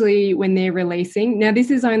 usually when they're releasing, now this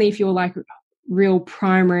is only if you're like real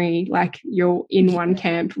primary, like you're in one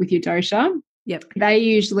camp with your dosha.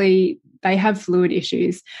 They have fluid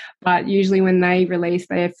issues, but usually when they release,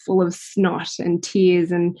 they're full of snot and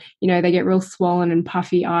tears, and, you know, they get real swollen and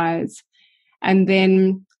puffy eyes. And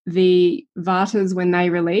then the vatas, when they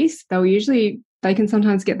release, they can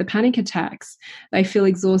sometimes get the panic attacks. They feel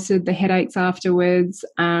exhausted, the headaches afterwards,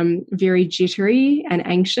 very jittery and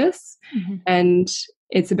anxious. And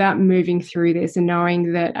it's about moving through this and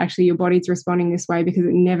knowing that actually your body's responding this way because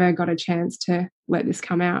it never got a chance to let this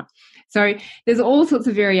come out. So there's all sorts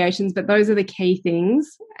of variations, but those are the key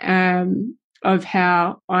things of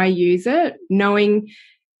how I use it, knowing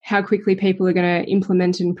how quickly people are going to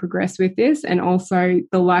implement and progress with this, and also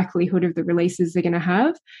the likelihood of the releases they're going to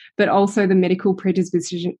have, but also the medical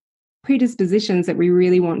predispositions that we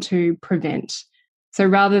really want to prevent. So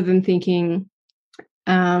rather than thinking,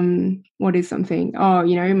 what is something? Oh,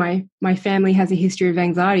 you know, my family has a history of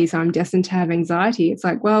anxiety, so I'm destined to have anxiety. It's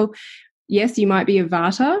like, well, yes, you might be a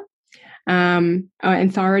vata. And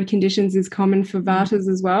thyroid conditions is common for vatas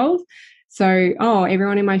as well. So,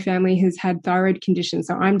 everyone in my family has had thyroid conditions,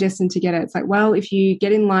 so I'm destined to get it. It's like, well, if you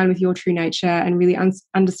get in line with your true nature and really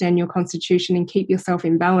understand your constitution and keep yourself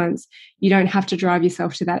in balance, you don't have to drive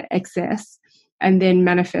yourself to that excess and then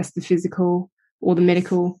manifest the physical or the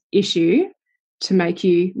medical issue to make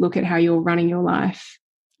you look at how you're running your life.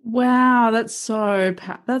 Wow, that's so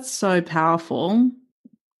powerful.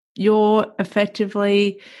 You're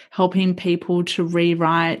effectively helping people to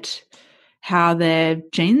rewrite how their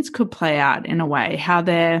genes could play out in a way, how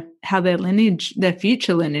their lineage, their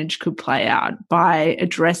future lineage could play out by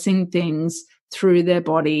addressing things through their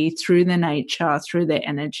body, through their nature, through their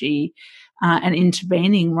energy, and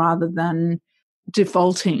intervening rather than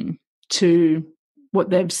defaulting to what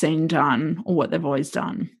they've seen done or what they've always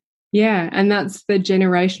done. Yeah, and that's the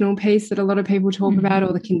generational piece that a lot of people talk about,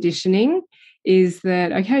 or the conditioning, is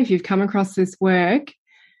that, okay, if you've come across this work,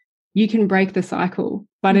 you can break the cycle,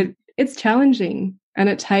 but it's challenging and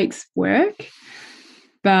it takes work.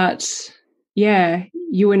 But yeah,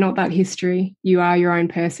 you are not that history. You are your own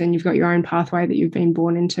person. You've got your own pathway that you've been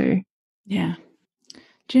born into. Yeah.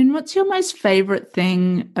 Jen, what's your most favourite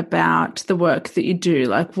thing about the work that you do?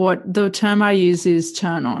 Like, what the term I use is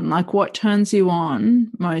turn on. Like, what turns you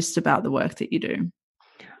on most about the work that you do?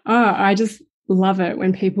 Oh, I just love it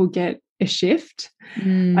when people get a shift.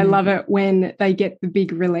 I love it when they get the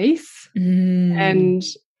big release. And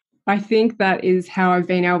I think that is how I've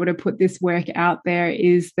been able to put this work out there,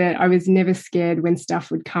 is that I was never scared when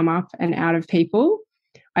stuff would come up and out of people.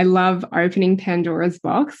 I love opening Pandora's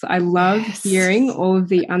box. I love hearing all of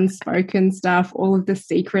the unspoken stuff, all of the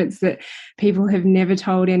secrets that people have never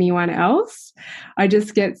told anyone else. I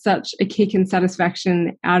just get such a kick and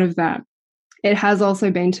satisfaction out of that. It has also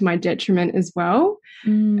been to my detriment as well,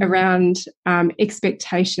 around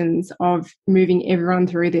expectations of moving everyone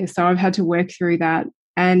through this. So I've had to work through that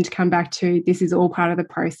and come back to, this is all part of the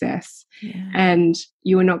process. Yeah. And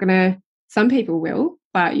you are not going to, some people will,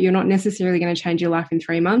 but you're not necessarily going to change your life in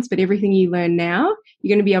 3 months. But everything you learn now,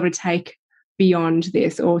 you're going to be able to take beyond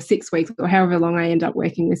this, or 6 weeks, or however long I end up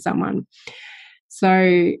working with someone.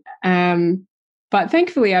 So, but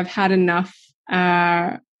thankfully I've had enough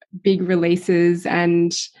big releases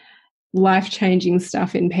and life-changing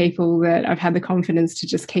stuff in people that I've had the confidence to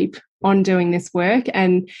just keep on doing this work.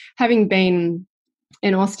 And having been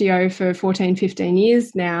an osteo for 14, 15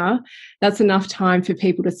 years now, that's enough time for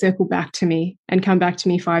people to circle back to me and come back to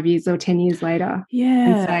me 5 years or 10 years later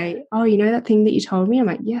and say, oh, you know that thing that you told me? I'm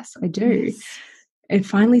like, yes, I do. Yes. It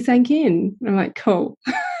finally sank in. I'm like, cool.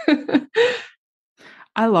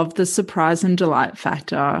 I love the surprise and delight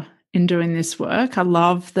factor in doing this work. I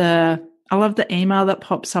love the email that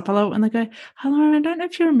pops up. I love it when they go, hello, I don't know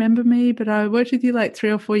if you remember me, but I worked with you like 3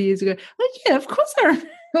 or 4 years ago. Like, yeah, of course I remember.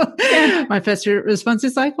 Yeah. My first response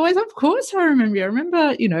is like always, of course I remember you.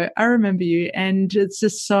 I remember you. And it's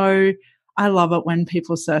just so, I love it when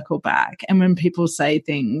people circle back and when people say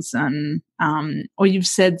things and, or you've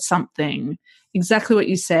said something, exactly what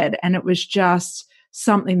you said, and it was just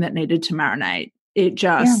something that needed to marinate. It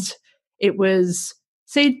was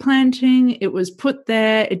seed planting. It was put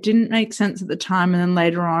there. It didn't make sense at the time. And then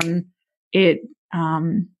later on it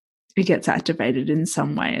gets activated in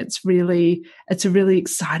some way. It's a really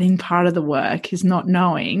exciting part of the work, is not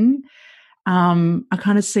knowing. I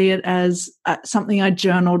kind of see it as something I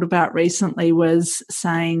journaled about recently, was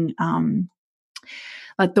saying,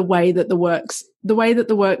 like the way that the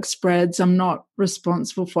work spreads, I'm not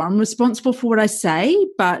responsible for. I'm responsible for what I say,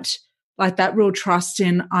 but like that real trust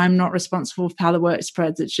in, I'm not responsible for how the work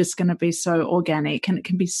spreads. It's just going to be so organic, and it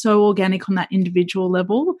can be so organic on that individual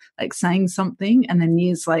level, like saying something and then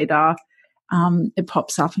years later it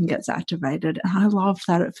pops up and gets activated. And I love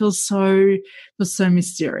that. It feels so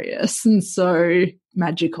mysterious and so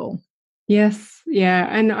magical. Yes. Yeah.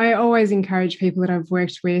 And I always encourage people that I've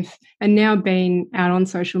worked with, and now being out on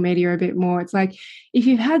social media a bit more, it's like, if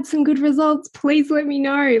you've had some good results, please let me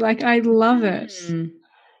know. Like, I love it.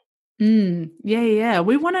 Yeah.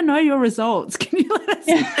 We want to know your results. Can you let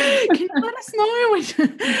us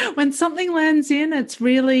know when something lands in? It's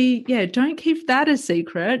really, don't keep that a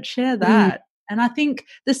secret. Share that. And I think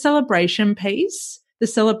the celebration piece, the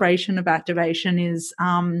celebration of activation is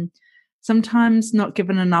sometimes not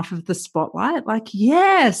given enough of the spotlight. Like,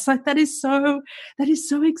 yes, like that is so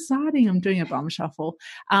exciting. I'm doing a bum shuffle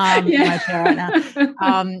in my chair right now.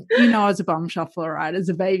 I was a bum shuffler, right? As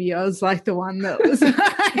a baby, I was like the one that was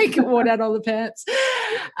like wore out all the pants.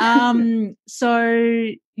 So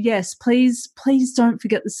yes, please don't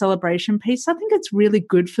forget the celebration piece. I think it's really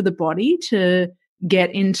good for the body to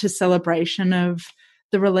get into celebration of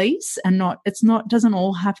the release, and doesn't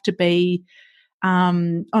all have to be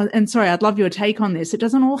and sorry, I'd love your take on this. It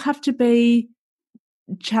doesn't all have to be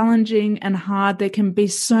challenging and hard. There can be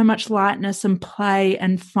so much lightness and play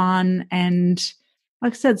and fun and,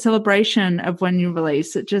 like I said, celebration of when you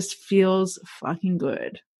release. It just feels fucking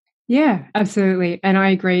good. Yeah, absolutely. And I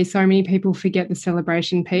agree. So many people forget the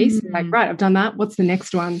celebration piece. Like, right, I've done that. What's the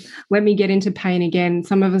next one? Let me get into pain again.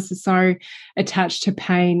 Some of us are so attached to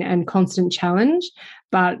pain and constant challenge,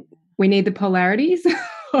 but we need the polarities.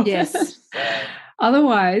 Yes.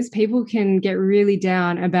 Otherwise, people can get really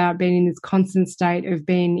down about being in this constant state of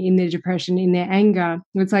being in their depression, in their anger.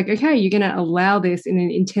 It's like, okay, you're going to allow this in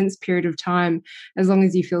an intense period of time as long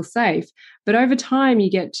as you feel safe. But over time,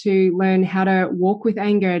 you get to learn how to walk with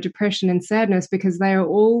anger, depression, and sadness, because they are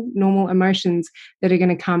all normal emotions that are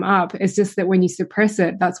going to come up. It's just that when you suppress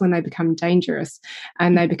it, that's when they become dangerous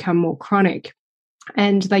and they become more chronic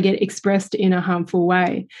and they get expressed in a harmful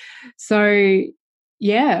way. So,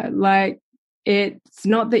 yeah, like, it's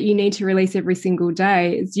not that you need to release every single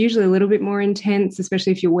day. It's usually a little bit more intense,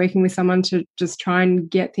 especially if you're working with someone to just try and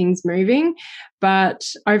get things moving. But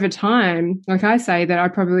over time, like I say, that I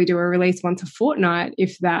probably do a release once a fortnight,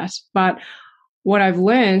 if that. But what I've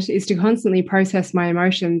learned is to constantly process my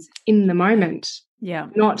emotions in the moment,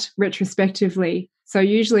 not retrospectively. So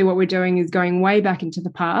usually what we're doing is going way back into the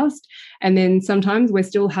past, and then sometimes we're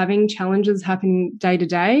still having challenges happen day to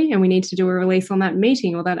day, and we need to do a release on that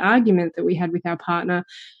meeting or that argument that we had with our partner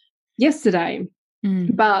yesterday.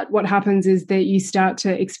 But what happens is that you start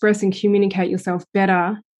to express and communicate yourself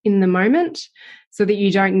better in the moment so that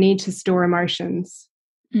you don't need to store emotions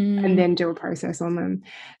and then do a process on them.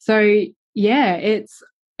 So yeah, it's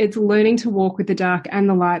learning to walk with the dark and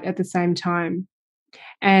the light at the same time.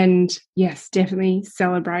 And yes, definitely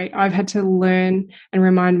celebrate. I've had to learn and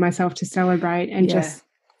remind myself to celebrate and just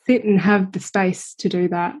sit and have the space to do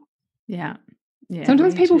that. Yeah.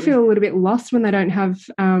 Sometimes people feel a little bit lost when they don't have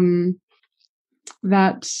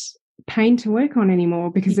that pain to work on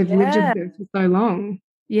anymore because they've lived with it for so long.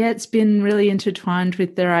 Yeah, it's been really intertwined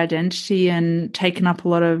with their identity and taken up a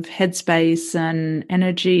lot of headspace and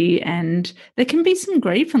energy. And there can be some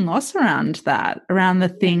grief and loss around that, around the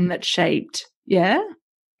thing that shaped. Yeah.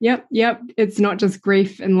 Yep. It's not just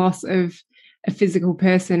grief and loss of a physical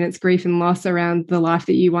person. It's grief and loss around the life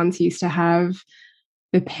that you once used to have,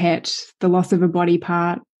 the pet, the loss of a body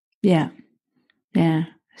part. Yeah.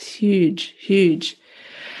 It's huge.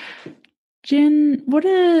 Jen, what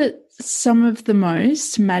are some of the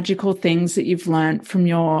most magical things that you've learned from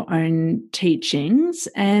your own teachings,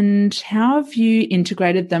 and how have you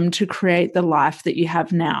integrated them to create the life that you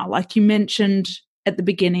have now? Like you mentioned at the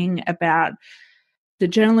beginning about the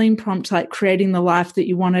journaling prompt, like creating the life that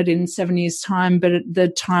you wanted in 7 years' time, but the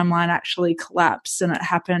timeline actually collapsed and it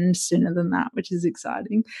happened sooner than that, which is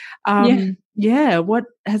exciting. What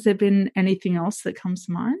has there been anything else that comes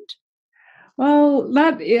to mind? Well,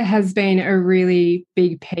 it has been a really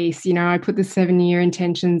big piece. You know, I put the 7-year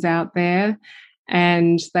intentions out there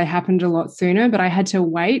and they happened a lot sooner, but I had to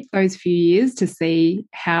wait those few years to see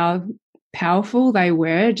how powerful they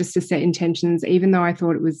were just to set intentions, even though I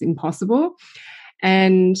thought it was impossible.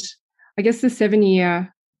 And I guess the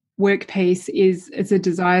 7-year work piece it's a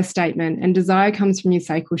desire statement, and desire comes from your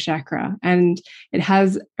sacral chakra, and it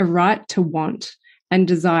has a right to want and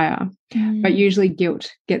desire, but usually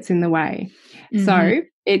guilt gets in the way. So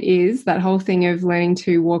it is that whole thing of learning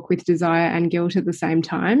to walk with desire and guilt at the same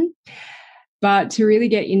time. But to really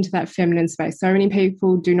get into that feminine space, so many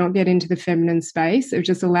people do not get into the feminine space of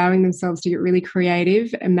just allowing themselves to get really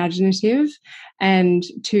creative, imaginative, and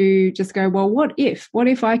to just go, well, what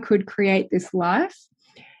if I could create this life?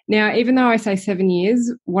 Now, even though I say 7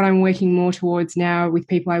 years, what I'm working more towards now with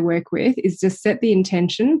people I work with is just set the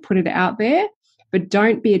intention, put it out there, but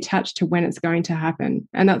don't be attached to when it's going to happen.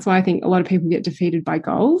 And that's why I think a lot of people get defeated by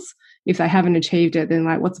goals. If they haven't achieved it, then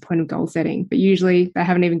like, what's the point of goal setting? But usually they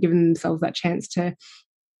haven't even given themselves that chance to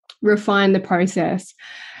refine the process.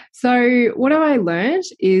 So what have I learned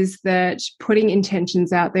is that putting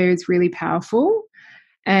intentions out there is really powerful,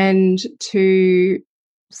 and to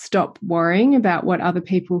stop worrying about what other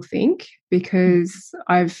people think, because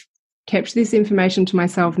I've kept this information to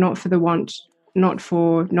myself, not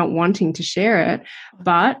for not wanting to share it,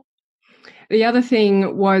 but the other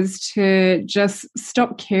thing was to just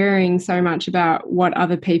stop caring so much about what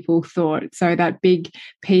other people thought. So that big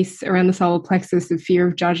piece around the solar plexus of fear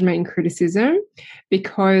of judgment and criticism,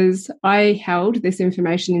 because I held this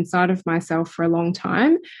information inside of myself for a long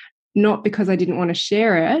time, not because I didn't want to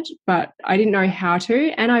share it, but I didn't know how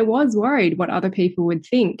to. And I was worried what other people would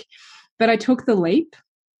think. But I took the leap.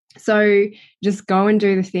 So just go and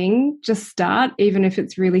do the thing, just start, even if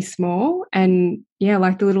it's really small. And yeah,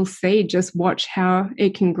 like the little seed, just watch how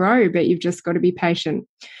it can grow, but you've just got to be patient.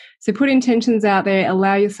 So put intentions out there,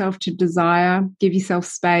 allow yourself to desire, give yourself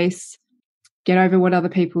space, get over what other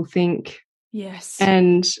people think. Yes.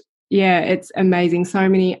 And yeah, it's amazing. So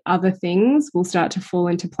many other things will start to fall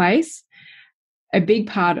into place. a big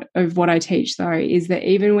part of what I teach, though, is that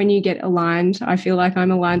even when you get aligned, I feel like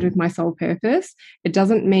I'm aligned with my soul purpose. It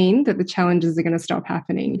doesn't mean that the challenges are going to stop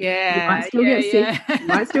happening. Yeah. You might still get sick, you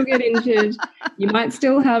might still get injured, you might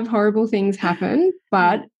still have horrible things happen.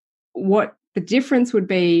 But what the difference would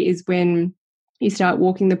be is when you start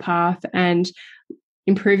walking the path and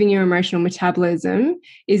improving your emotional metabolism,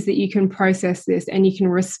 is that you can process this and you can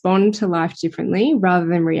respond to life differently rather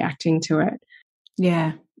than reacting to it.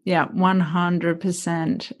 Yeah. Yeah,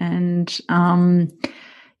 100%. And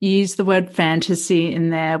you use the word fantasy in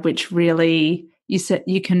there, which really, you said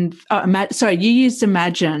you can, you used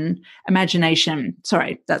imagination.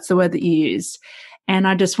 Sorry, that's the word that you used. And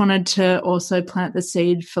I just wanted to also plant the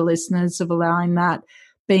seed for listeners of allowing that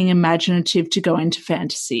being imaginative to go into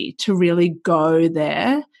fantasy, to really go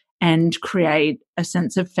there and create a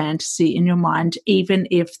sense of fantasy in your mind, even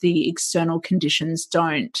if the external conditions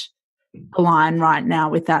don't align right now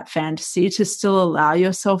with that fantasy, to still allow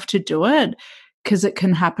yourself to do it, because it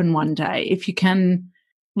can happen one day. If you can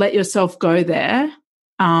let yourself go there,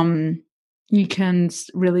 you can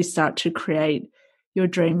really start to create your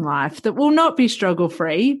dream life that will not be struggle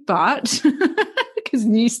free, but because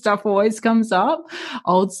new stuff always comes up,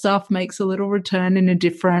 old stuff makes a little return in a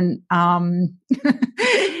different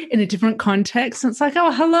in a different context. And it's like,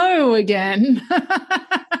 oh, hello again.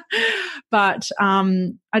 But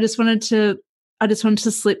I just wanted to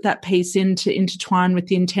slip that piece in to intertwine with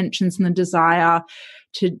the intentions and the desire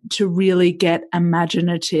to really get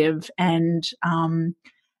imaginative, and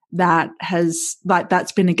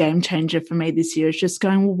that's been a game changer for me this year. Is just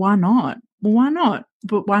going, well, why not? Well, why not?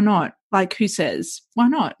 But why not? Like, who says why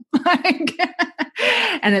not?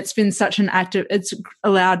 And it's been such it's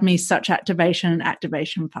allowed me such activation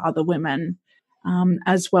for other women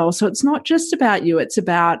as well. So it's not just about you, it's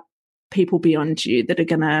about people beyond you that are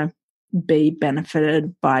going to be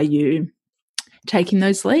benefited by you taking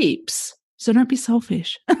those leaps. So don't be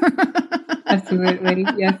selfish. Absolutely.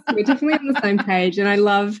 Yes, we're definitely on the same page. And I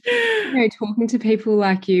love, talking to people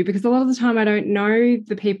like you, because a lot of the time I don't know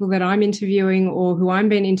the people that I'm interviewing or who I'm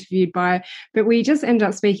being interviewed by, but we just end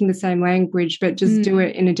up speaking the same language, but just do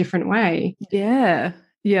it in a different way. Yeah.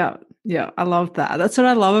 Yeah. Yeah. I love that. That's what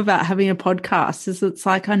I love about having a podcast, is it's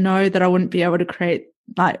like, I know that I wouldn't be able to create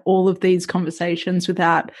like all of these conversations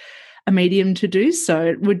without a medium to do so.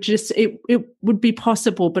 It would just, it would be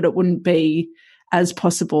possible, but it wouldn't be as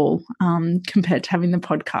possible compared to having the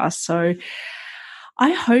podcast. So I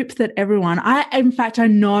hope that I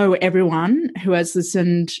know everyone who has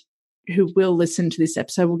listened, who will listen to this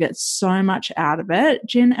episode, will get so much out of it.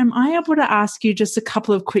 Jen, am I able to ask you just a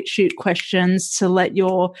couple of quick shoot questions to let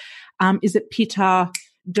your, is it Pitta,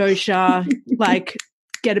 dosha, like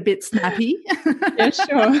get a bit snappy? Yeah,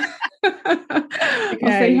 sure. Okay.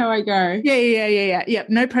 I'll see how I go. Yeah.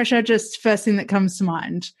 No pressure, just first thing that comes to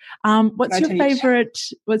mind. What's your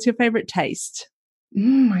favorite taste? Oh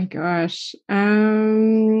my gosh.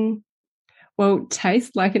 Well,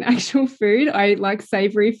 taste like an actual food. I like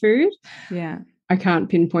savory food. Yeah. I can't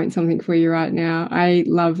pinpoint something for you right now. I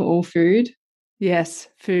love all food. Yes,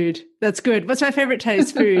 food. That's good. What's my favorite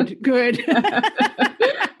taste? Food. Good.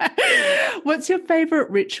 What's your favorite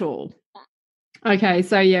ritual? Okay,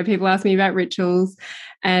 so yeah, people ask me about rituals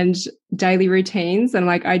and daily routines, and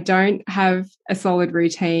like, I don't have a solid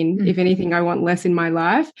routine. If anything, I want less in my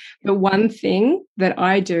life. But one thing that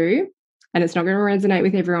I do, and it's not going to resonate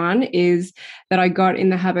with everyone, is that I got in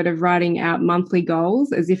the habit of writing out monthly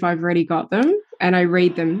goals as if I've already got them, and I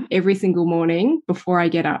read them every single morning before I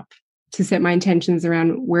get up to set my intentions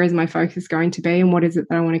around where is my focus going to be and what is it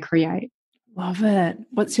that I want to create. Love it.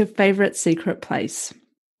 What's your favorite secret place?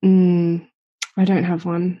 I don't have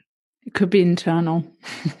one. It could be internal.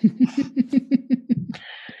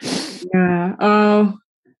 Yeah. Oh,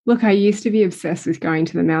 look, I used to be obsessed with going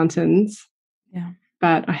to the mountains. Yeah.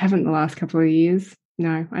 But I haven't the last couple of years.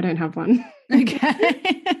 No, I don't have one.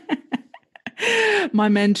 Okay. My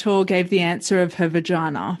mentor gave the answer of her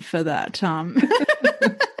vagina for that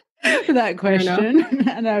for that question,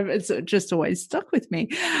 and it's just always stuck with me.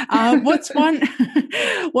 What's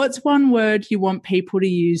one word you want people to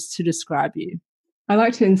use to describe you? I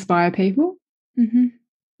like to inspire people.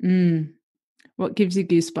 What gives you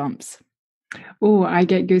goosebumps? Oh, I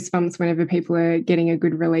get goosebumps whenever people are getting a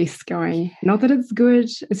good release going. Not that it's good,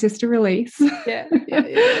 it's just a release. Yeah.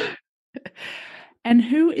 And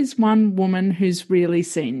who is one woman who's really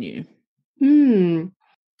seen you?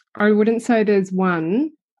 I wouldn't say there's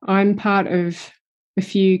one. I'm part of a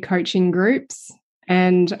few coaching groups,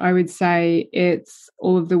 and I would say it's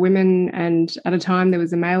all of the women, and at a time there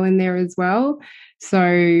was a male in there as well.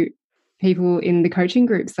 So people in the coaching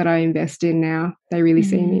groups that I invest in now, they really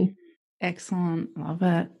see me. Excellent. Love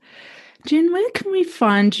it. Jen, where can we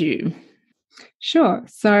find you? Sure.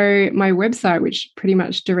 So my website, which pretty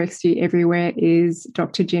much directs you everywhere, is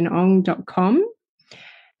drjenong.com.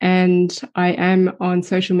 And I am on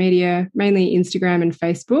social media, mainly Instagram and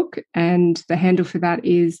Facebook. And the handle for that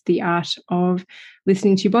is The Art of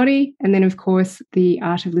Listening to Your Body. And then, of course, the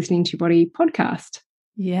Art of Listening to Your Body podcast.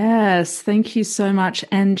 Yes, thank you so much.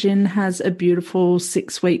 And Jen has a beautiful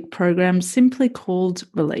 6-week program simply called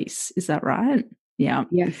Release. Is that right? Yeah.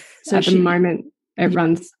 Yes. So at the moment, it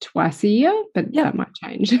runs twice a year, but that might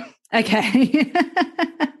change. Okay.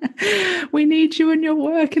 We need you and your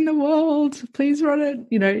work in the world. Please run it.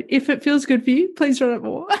 You know, if it feels good for you, please run it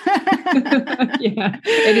more. Yeah,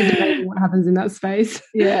 it is amazing what happens in that space.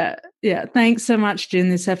 Yeah. Thanks so much, Jen.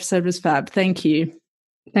 This episode was fab. Thank you.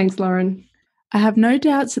 Thanks, Lauren. I have no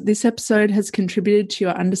doubts that this episode has contributed to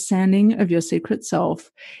your understanding of your secret self.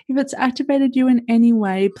 If it's activated you in any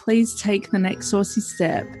way, please take the next saucy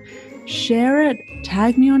step. Share it,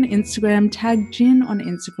 tag me on Instagram, tag Jen on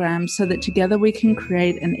Instagram, so that together we can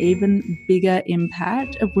create an even bigger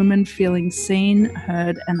impact of women feeling seen,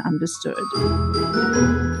 heard, and understood.